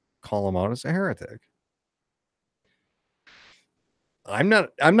 but call him out as a heretic. I'm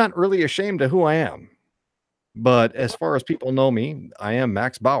not really ashamed of who I am. But as far as people know me, I am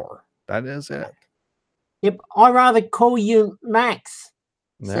Max Bauer. That is it. Yep, I rather call you Max.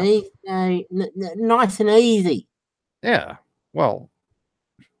 Yep. See, nice and easy. Yeah. Well,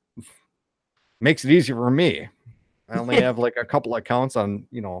 makes it easier for me. I only have like a couple accounts on,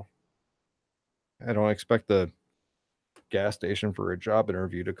 you know. I don't expect the gas station for a job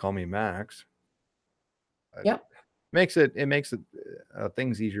interview to call me Max. Yep. It makes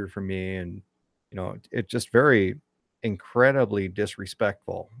things easier for me, and you know, it's just very incredibly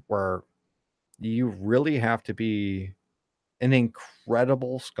disrespectful where you really have to be an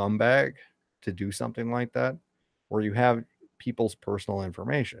incredible scumbag to do something like that, where you have people's personal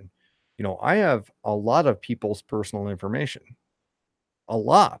information. You know, I have a lot of people's personal information. A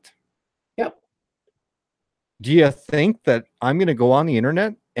lot. Yep. Do you think that I'm going to go on the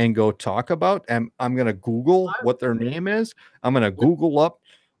internet and go talk about, and I'm going to Google what their name is? I'm going to Google up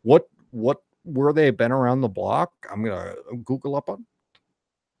what where they've been around the block, I'm gonna Google up on.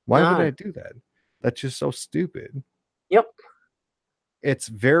 Why would No. I do that? That's just so stupid. Yep. It's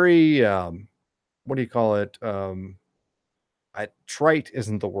very what do you call it? Trite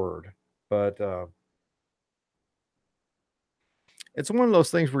isn't the word, but it's one of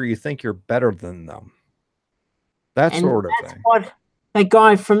those things where you think you're better than them. That And sort of that's thing. what that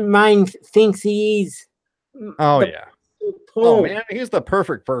guy from Maine thinks he is. Oh The yeah. Paul. Oh man, he's the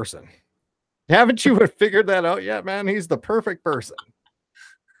perfect person. Haven't you figured that out yet, man? He's the perfect person.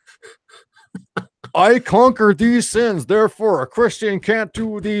 I conquered these sins, therefore a Christian can't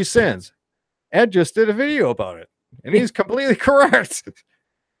do these sins. Ed just did a video about it, and he's completely correct.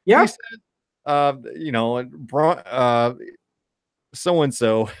 Yeah. He said, you know, so and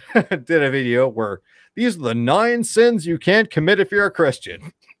so did a video where these are the 9 sins you can't commit if you're a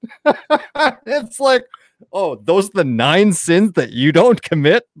Christian. It's like, oh, those are the 9 sins that you don't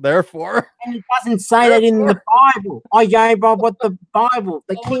commit, therefore. And it doesn't say that in the Bible. I go by what the Bible,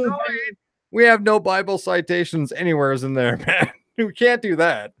 the King no, we have no Bible citations anywhere in there, man. We can't do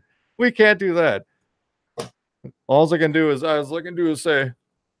that. We can't do that. All I can do is say,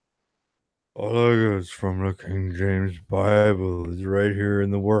 all it's from the King James Bible is right here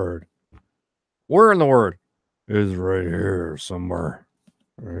in the Word. Where in the Word? Is right here somewhere.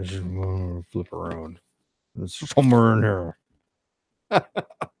 I just want to flip around. It's somewhere in here.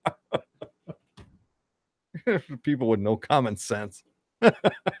 People with no common sense.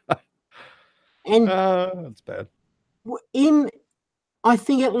 And that's bad. in, I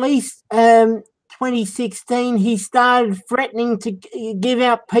think at least 2016, he started threatening to give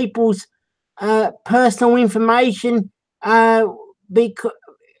out people's personal information because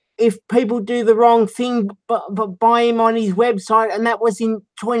if people do the wrong thing, but buy him on his website, and that was in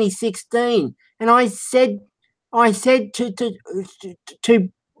 2016. And I said to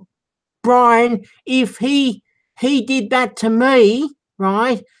Brian, if he did that to me,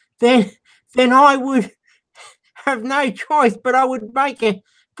 right, then I would have no choice, but I would make a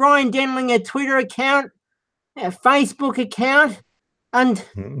Brian Denling a Twitter account, a Facebook account, and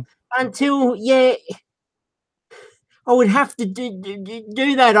until I would have to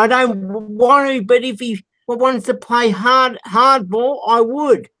do that. I don't want to, but if he wants to play hardball, I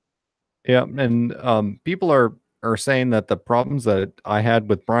would. Yeah, and people are saying that the problems that I had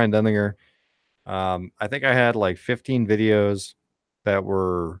with Brian Denlinger, I think I had like 15 videos that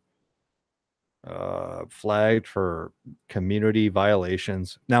were flagged for community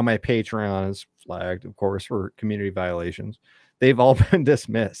violations. Now my Patreon is flagged, of course, for community violations. They've all been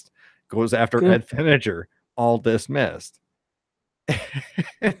dismissed. Goes after Ed Feniger, all dismissed.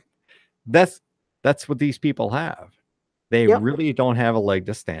 That's what these people have. They really don't have a leg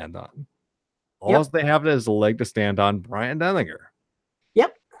to stand on. All they have is a leg to stand on, Brian Denlinger.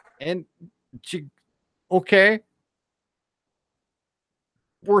 Yep. And okay,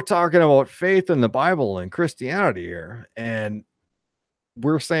 we're talking about faith in the Bible and Christianity here, and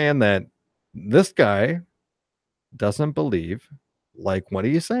we're saying that this guy doesn't believe like what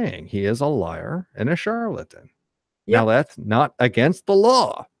he's saying. He is a liar and a charlatan. Yep. Now that's not against the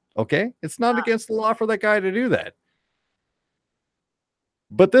law. Okay, it's not against the law for that guy to do that.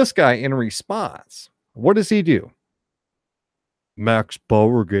 But this guy, in response, what does he do? Max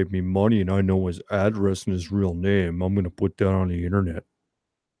Bauer gave me money and I know his address and his real name. I'm going to put that on the internet.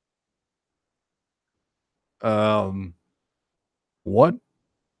 What?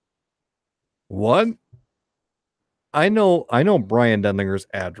 I know Brian Denlinger's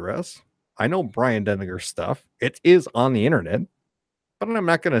address. I know Brian Denlinger's stuff. It is on the internet, but I'm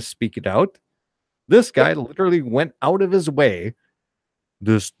not going to speak it out. This guy literally went out of his way.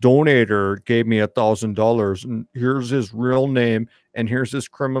 This donator gave me $1,000 and here's his real name and here's his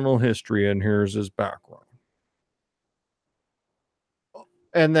criminal history and here's his background.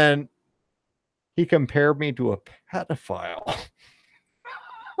 And then he compared me to a pedophile.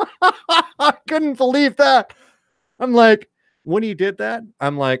 I couldn't believe that. I'm like, when he did that,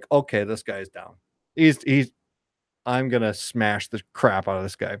 I'm like, okay, this guy's down. I'm going to smash the crap out of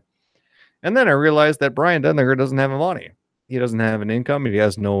this guy. And then I realized that Brian Denlinger doesn't have money. He doesn't have an income. He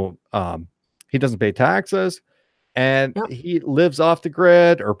has no, he doesn't pay taxes, and he lives off the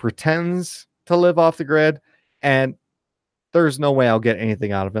grid or pretends to live off the grid. And there's no way I'll get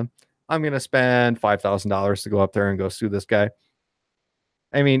anything out of him. I'm going to spend $5,000 to go up there and go sue this guy.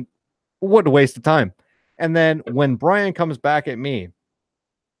 I mean, what a waste of time. And then when Brian comes back at me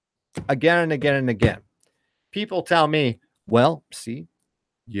again and again and again, people tell me, well, see,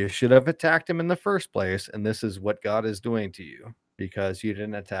 you should have attacked him in the first place. And this is what God is doing to you because you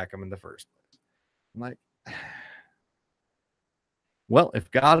didn't attack him in the first place. I'm like, Well,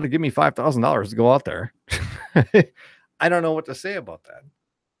 if God would give me $5,000 to go out there, I don't know what to say about that.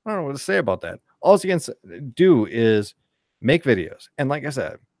 I don't know what to say about that. All you can do is make videos. And like I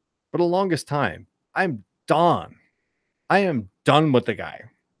said, for the longest time, I'm done. I am done with the guy.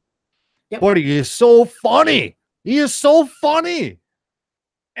 Yep. But he is so funny. He is so funny.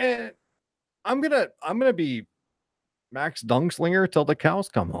 And I'm gonna be Max Dungslinger till the cows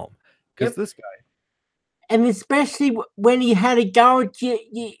come home. Because Yep. this guy. And especially when he had a go at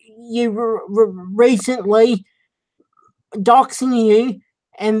you recently, doxing you,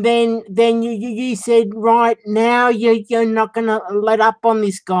 and then you said, right now you're not gonna let up on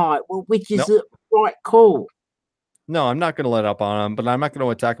this guy, which is Nope. right cool. No, I'm not going to let up on him, but I'm not going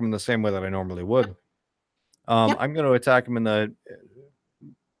to attack him in the same way that I normally would. Yep. I'm going to attack him in the,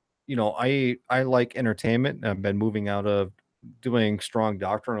 I like entertainment. I've been moving out of doing strong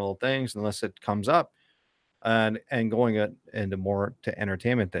doctrinal things unless it comes up, and going into more to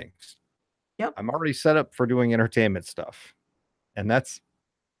entertainment things. Yep. I'm already set up for doing entertainment stuff, and that's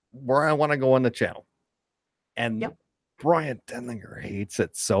where I want to go on the channel. And Yep. Brian Denlinger hates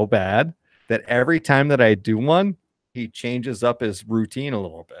it so bad that every time that I do one, he changes up his routine a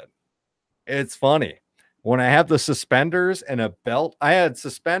little bit. It's funny. When I have the suspenders and a belt, I had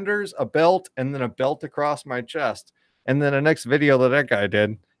suspenders, a belt, and then a belt across my chest. And then the next video that guy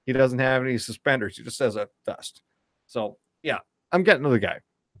did, he doesn't have any suspenders. He just has a vest. So, yeah, I'm getting to the guy.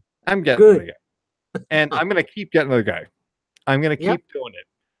 I'm getting to the Good. guy. And I'm going to keep getting to the guy. I'm going to Yep. keep doing it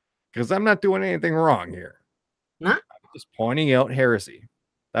because I'm not doing anything wrong here. Nah. I'm just pointing out heresy.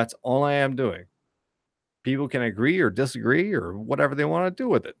 That's all I am doing. People can agree or disagree or whatever they want to do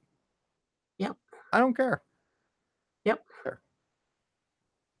with it. Yep. I don't care. Yep.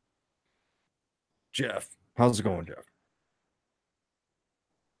 Jeff, how's it going, Jeff?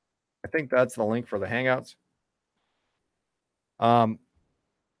 I think that's the link for the Hangouts.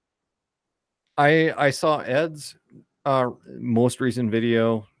 I saw Ed's most recent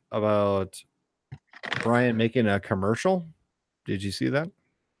video about Brian making a commercial. Did you see that,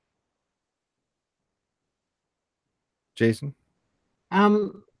 Jason?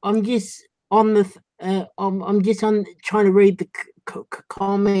 I'm just on the I'm just on trying to read the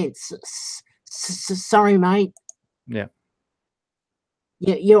comments. Sorry, mate. Yeah.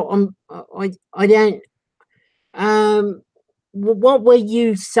 Yeah. I don't. What were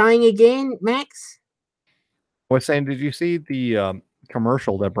you saying again, Max? I was saying, did you see the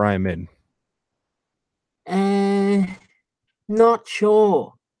commercial that Brian made? Not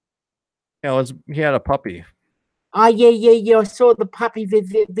sure. Yeah, he had a puppy. Yeah. I saw the puppy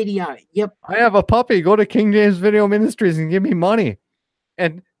video. Yep. I have a puppy. Go to King James Video Ministries and give me money.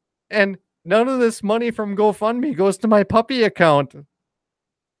 And none of this money from GoFundMe goes to my puppy account.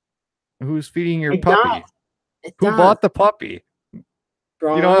 Who's feeding your puppy? Who bought the puppy?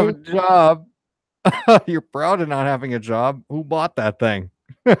 Brian. You don't have a job. You're proud of not having a job. Who bought that thing?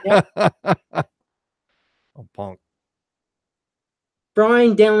 Yep. Oh, punk.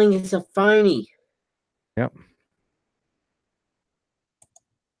 Brian Dowling is a phony. Yep.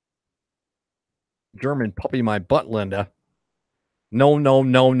 German puppy my butt, Linda. No.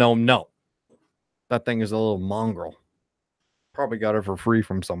 That thing is a little mongrel. Probably got her for free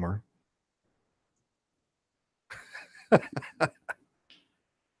from somewhere.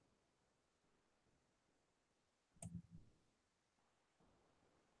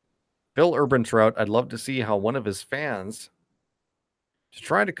 Bill Urban Trout, I'd love to see how one of his fans is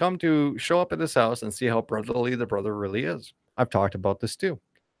trying to come to show up at his house and see how brotherly the brother really is. I've talked about this too.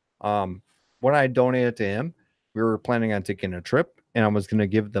 When I donated to him, we were planning on taking a trip and I was going to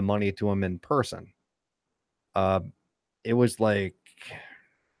give the money to him in person. It was like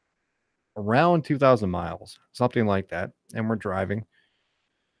around 2,000 miles, something like that. And we're driving.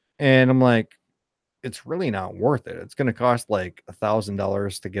 And I'm like, it's really not worth it. It's going to cost like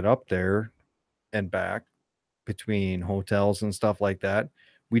 $1,000 to get up there and back between hotels and stuff like that.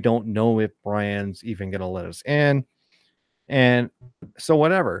 We don't know if Brian's even going to let us in. And so,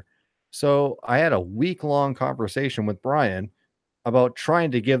 whatever. So, I had a week-long conversation with Brian about trying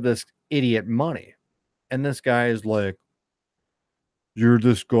to give this idiot money. And this guy is like, you're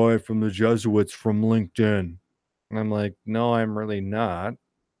this guy from the Jesuits from LinkedIn. And I'm like, no, I'm really not.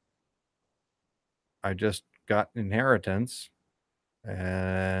 I just got inheritance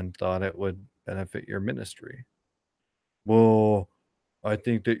and thought it would benefit your ministry. Well, I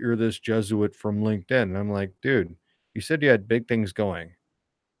think that you're this Jesuit from LinkedIn. And I'm like, dude, you said you had big things going.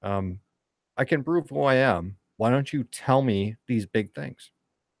 I can prove who I am. Why don't you tell me these big things?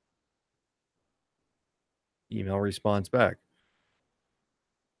 Email response back.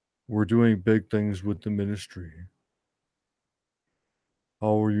 We're doing big things with the ministry.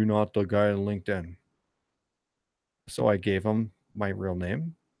 "Oh, are you not the guy on LinkedIn?" So I gave him my real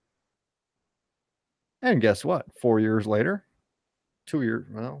name. And guess what? 4 years later, 2 years,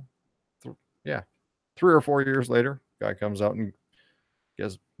 well, yeah, 3 or 4 years later, guy comes out and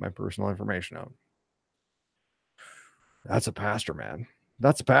gets my personal information out. That's a pastor, man.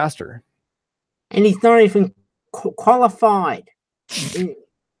 That's a pastor. And he's not even qualified.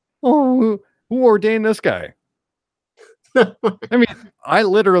 Oh, who ordained this guy? I mean, I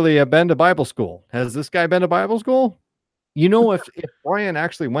literally have been to Bible school. Has this guy been to Bible school? You know, if Brian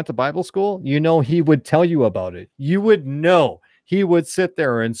actually went to Bible school, you know, he would tell you about it. You would know. He would sit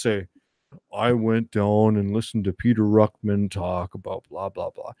there and say, I went down and listened to Peter Ruckman talk about blah, blah,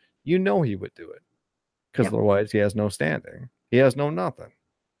 blah. You know he would do it because Yep. otherwise he has no standing. He has no nothing.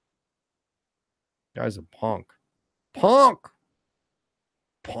 Guy's a punk. Punk.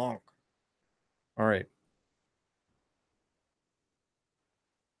 Punk. All right.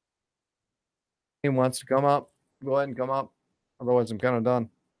 He wants to come up. Go ahead and come up. Otherwise, I'm kind of done.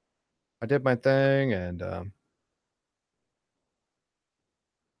 I did my thing, and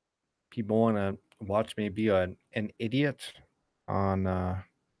people want to watch me be an idiot on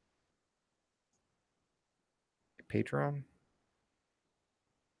Patreon.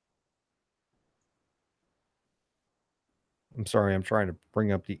 I'm sorry, I'm trying to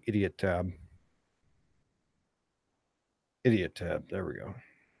bring up the idiot tab. Idiot tab. There we go.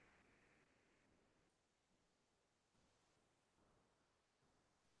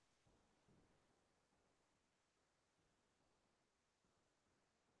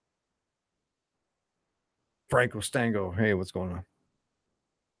 Franco Stango. Hey, what's going on?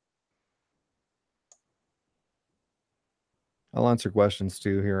 I'll answer questions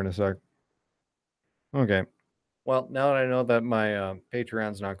too here in a sec. Okay. Well, now that I know that my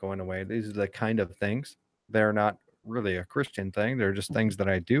Patreon's not going away, these are the kind of things. They're not really a Christian thing. They're just things that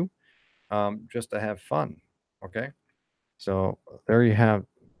I do just to have fun. Okay. So there you have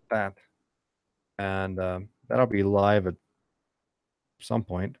that. And that'll be live at some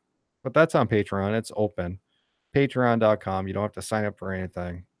point. But that's on Patreon. It's open. Patreon.com. You don't have to sign up for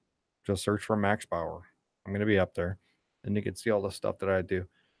anything. Just search for Max Bauer. I'm going to be up there. And you can see all the stuff that I do.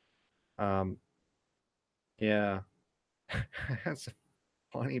 Yeah. That's a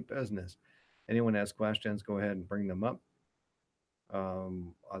funny business. Anyone has questions, go ahead and bring them up.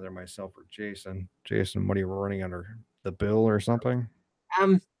 Either myself or Jason. Jason, what are you running under? The bill or something?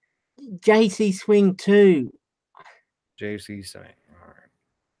 JC Swing 2. JC saying. All right.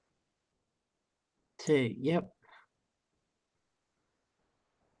 2, yep.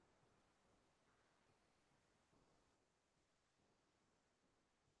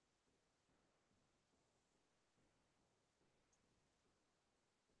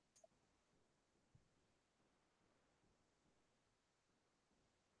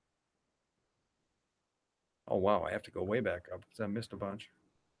 Oh wow, I have to go way back up because I missed a bunch.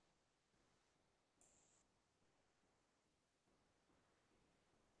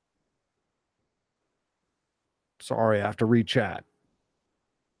 Sorry, I have to re-chat.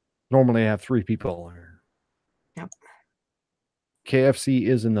 Normally I have 3 people here. Yep. KFC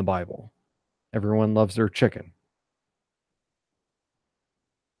is in the Bible. Everyone loves their chicken.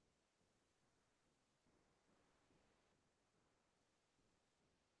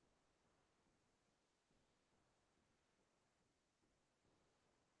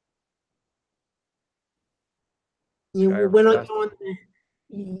 Yeah, Guy when I fast. go on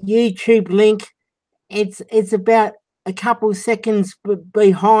the YouTube link, it's about a couple seconds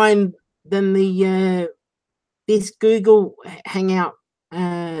behind than the this Google Hangout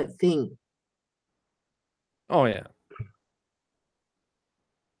thing. Oh yeah.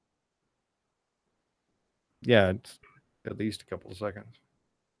 Yeah, it's at least a couple of seconds.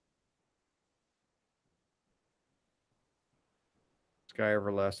 Sky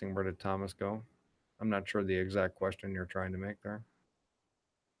Everlasting, where did Thomas go? I'm not sure the exact question you're trying to make there.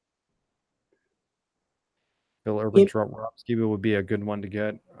 Bill Urban Yep. Robsky would be a good one to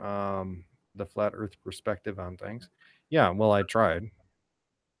get. The flat earth perspective on things. Yeah, well, I tried.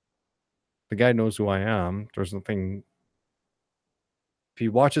 The guy knows who I am. There's nothing. If he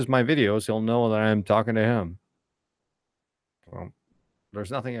watches my videos, he'll know that I'm talking to him. Well,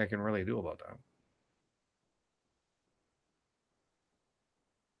 there's nothing I can really do about that.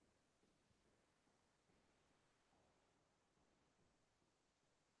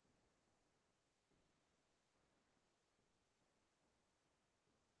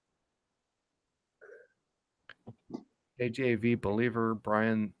 KJV believer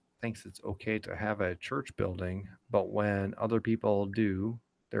Brian thinks it's okay to have a church building, but when other people do,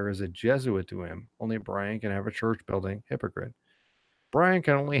 there is a Jesuit to him. Only Brian can have a church building. Hypocrite. Brian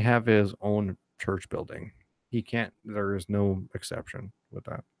can only have his own church building. He can't, there is no exception with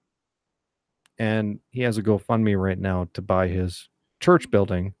that. And he has a GoFundMe right now to buy his church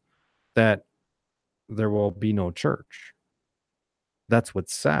building that there will be no church. That's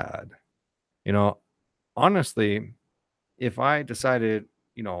what's sad. You know, honestly, if I decided,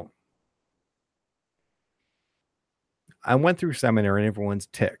 you know, I went through seminary and everyone's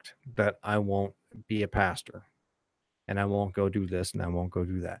ticked that I won't be a pastor and I won't go do this and I won't go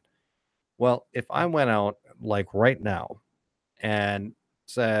do that. Well, if I went out like right now and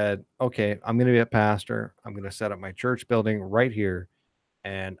said, okay, I'm going to be a pastor, I'm going to set up my church building right here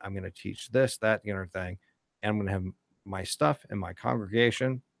and I'm going to teach this, that, the other thing, and I'm going to have my stuff in my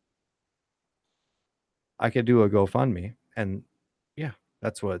congregation, I could do a GoFundMe. And yeah,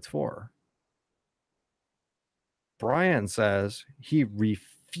 that's what it's for. Brian says he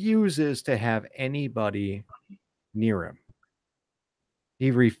refuses to have anybody near him. He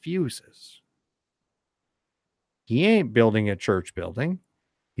refuses. He ain't building a church building.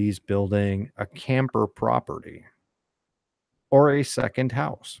 He's building a camper property or a second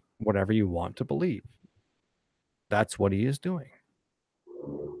house, whatever you want to believe. That's what he is doing.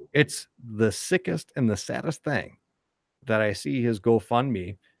 It's the sickest and the saddest thing that I see his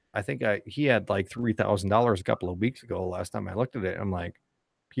GoFundMe. I think he had like $3,000 a couple of weeks ago. Last time I looked at it, I'm like,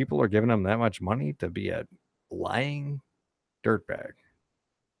 people are giving him that much money to be a lying dirtbag.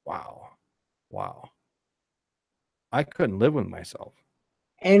 Wow. Wow. I couldn't live with myself.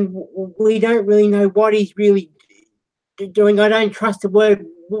 And we don't really know what he's really doing. I don't trust the word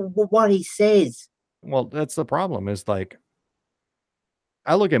what he says. Well, that's the problem is like,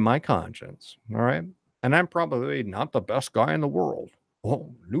 I look at my conscience, all right? And I'm probably not the best guy in the world.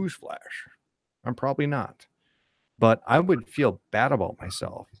 Oh, newsflash. I'm probably not. But I would feel bad about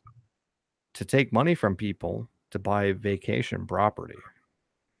myself to take money from people to buy vacation property.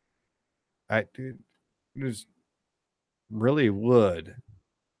 It just really would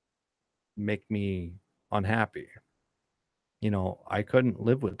make me unhappy. You know, I couldn't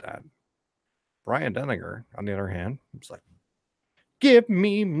live with that. Brian Denninger, on the other hand, was like, give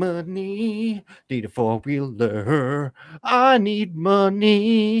me money, need a four-wheeler. I need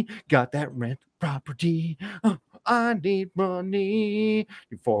money, got that rent property. I need money,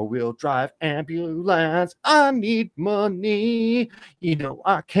 four-wheel drive ambulance. I need money, you know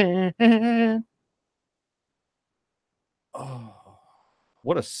I can. Oh,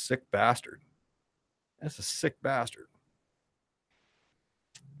 what a sick bastard. That's a sick bastard.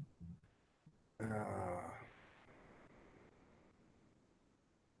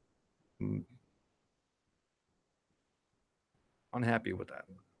 Unhappy with that.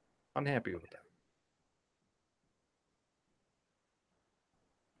 Unhappy with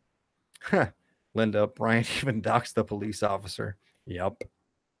that. Linda, Brian even doxed the police officer. Yep.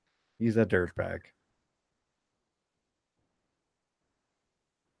 He's a dirtbag.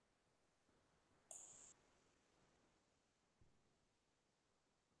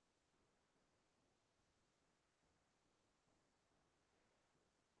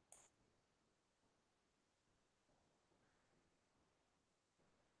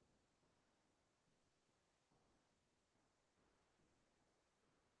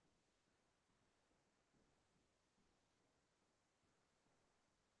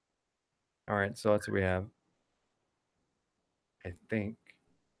 All right, so that's what we have. I think.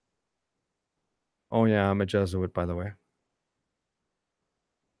 Oh, yeah, I'm a Jesuit, by the way.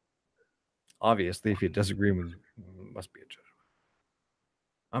 Obviously, if you disagree with me, it must be a Jesuit.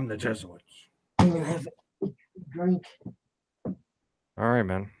 I'm the Jesuit. I'm gonna have a drink. All right,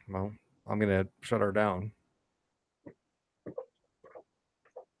 man. Well, I'm going to shut her down.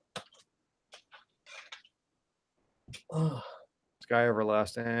 Oh. Sky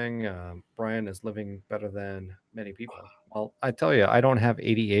Everlasting. Brian is living better than many people. Well, I tell you, I don't have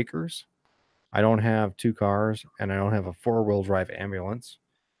 80 acres. I don't have 2 cars, and I don't have a 4-wheel drive ambulance.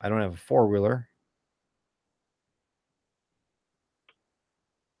 I don't have a 4-wheeler.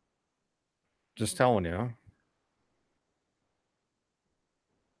 Just telling you.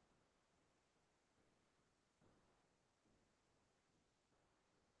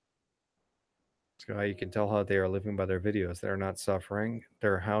 Sky, you can tell how they are living by their videos. They're not suffering.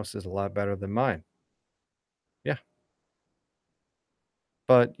 Their house is a lot better than mine. Yeah.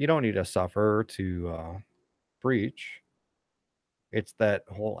 But you don't need to suffer to preach. It's that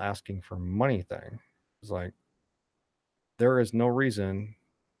whole asking for money thing. It's like, there is no reason.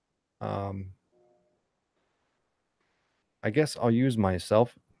 I guess I'll use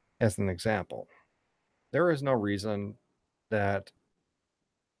myself as an example. There is no reason that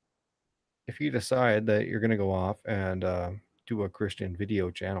if you decide that you're going to go off and to a Christian video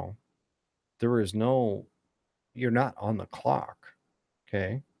channel, there is no, you're not on the clock.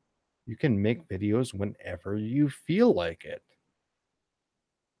 Okay. You can make videos whenever you feel like it.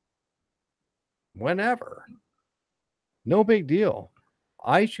 Whenever. No big deal.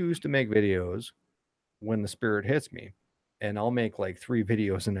 I choose to make videos when the spirit hits me, and I'll make like 3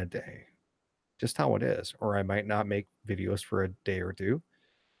 videos in a day. Just how it is. Or I might not make videos for a day or two.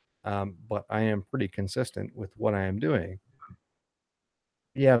 But I am pretty consistent with what I am doing.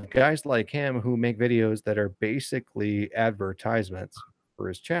 You have guys like him who make videos that are basically advertisements for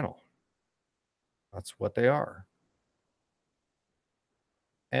his channel. That's what they are.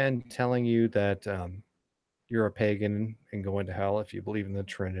 And telling you that you're a pagan and going to hell if you believe in the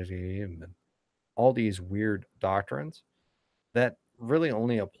Trinity and all these weird doctrines that really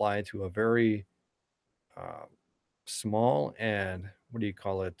only apply to a very uh, small and what do you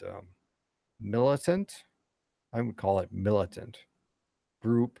call it? Militant. I would call it militant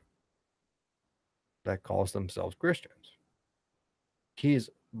group that calls themselves Christians.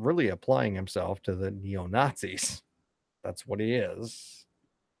 He's really applying himself to the neo Nazis. That's what he is.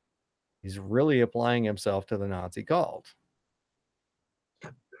 He's really applying himself to the Nazi cult.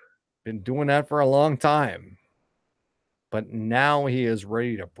 Been doing that for a long time. But now he is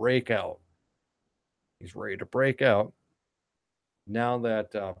ready to break out. He's ready to break out. Now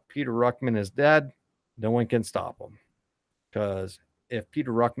that Peter Ruckman is dead, no one can stop him. Because if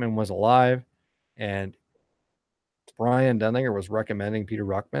Peter Ruckman was alive and Brian Denlinger was recommending Peter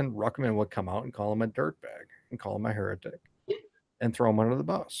Ruckman, Ruckman would come out and call him a dirtbag and call him a heretic and throw him under the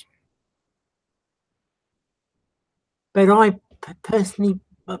bus. But I personally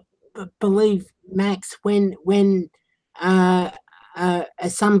believe, Max, when at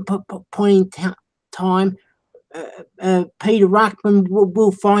some point in time, Peter Ruckman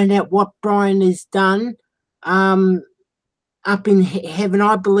will find out what Brian has done. Up in heaven,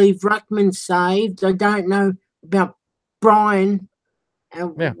 I believe Ruckman's saved. I don't know about Brian,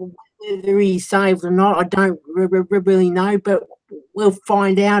 whether he's saved or not. I don't really know, but we'll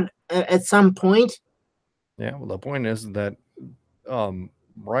find out at some point. Yeah, well, the point is that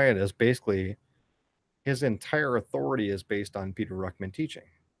Brian is basically, his entire authority is based on Peter Ruckman teaching.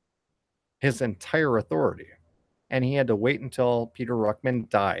 His entire authority. And he had to wait until Peter Ruckman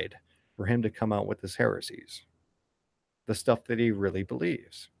died for him to come out with his heresies, the stuff that he really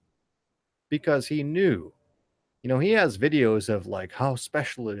believes. Because he knew, he has videos of like how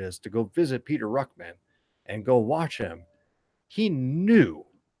special it is to go visit Peter Ruckman and go watch him. He knew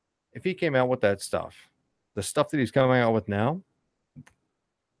if he came out with that stuff, the stuff that he's coming out with now,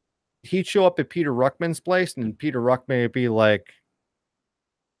 he'd show up at Peter Ruckman's place and Peter Ruckman would be like,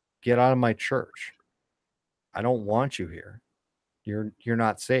 get out of my church. I don't want you here. You're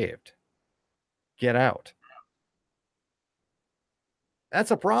not saved. Get out.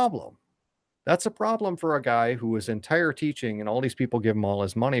 That's a problem. That's a problem for a guy who his entire teaching and all these people give him all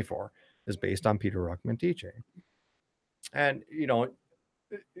his money for is based on Peter Ruckman teaching. And,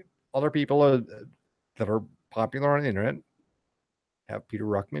 other people that are popular on the internet have Peter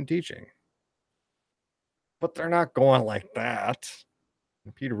Ruckman teaching. But they're not going like that.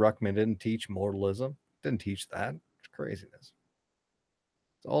 Peter Ruckman didn't teach modalism, didn't teach that. It's craziness.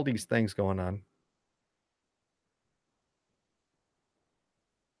 It's all these things going on.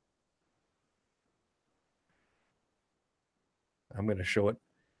 I'm going to show it.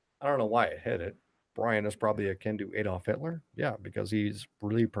 I don't know why it hit it. Brian is probably akin to Adolf Hitler. Yeah, because he's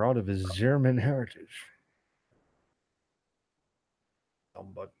really proud of his German heritage.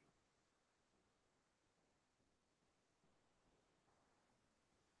 But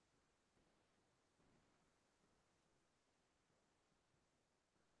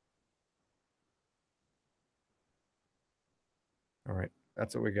all right,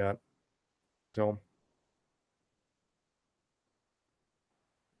 that's what we got. So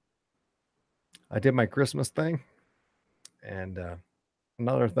I did my Christmas thing, and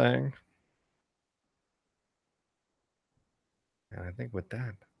another thing, and I think with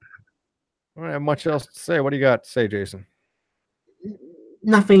that, I don't have much else to say. What do you got to say, Jason?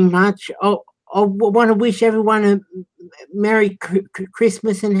 Nothing much. I want to wish everyone a Merry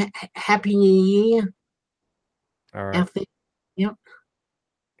Christmas and Happy New Year. All right. Yep.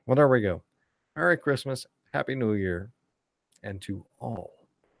 Well, there we go. Merry Christmas, Happy New Year, and to all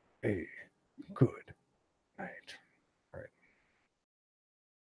a good night.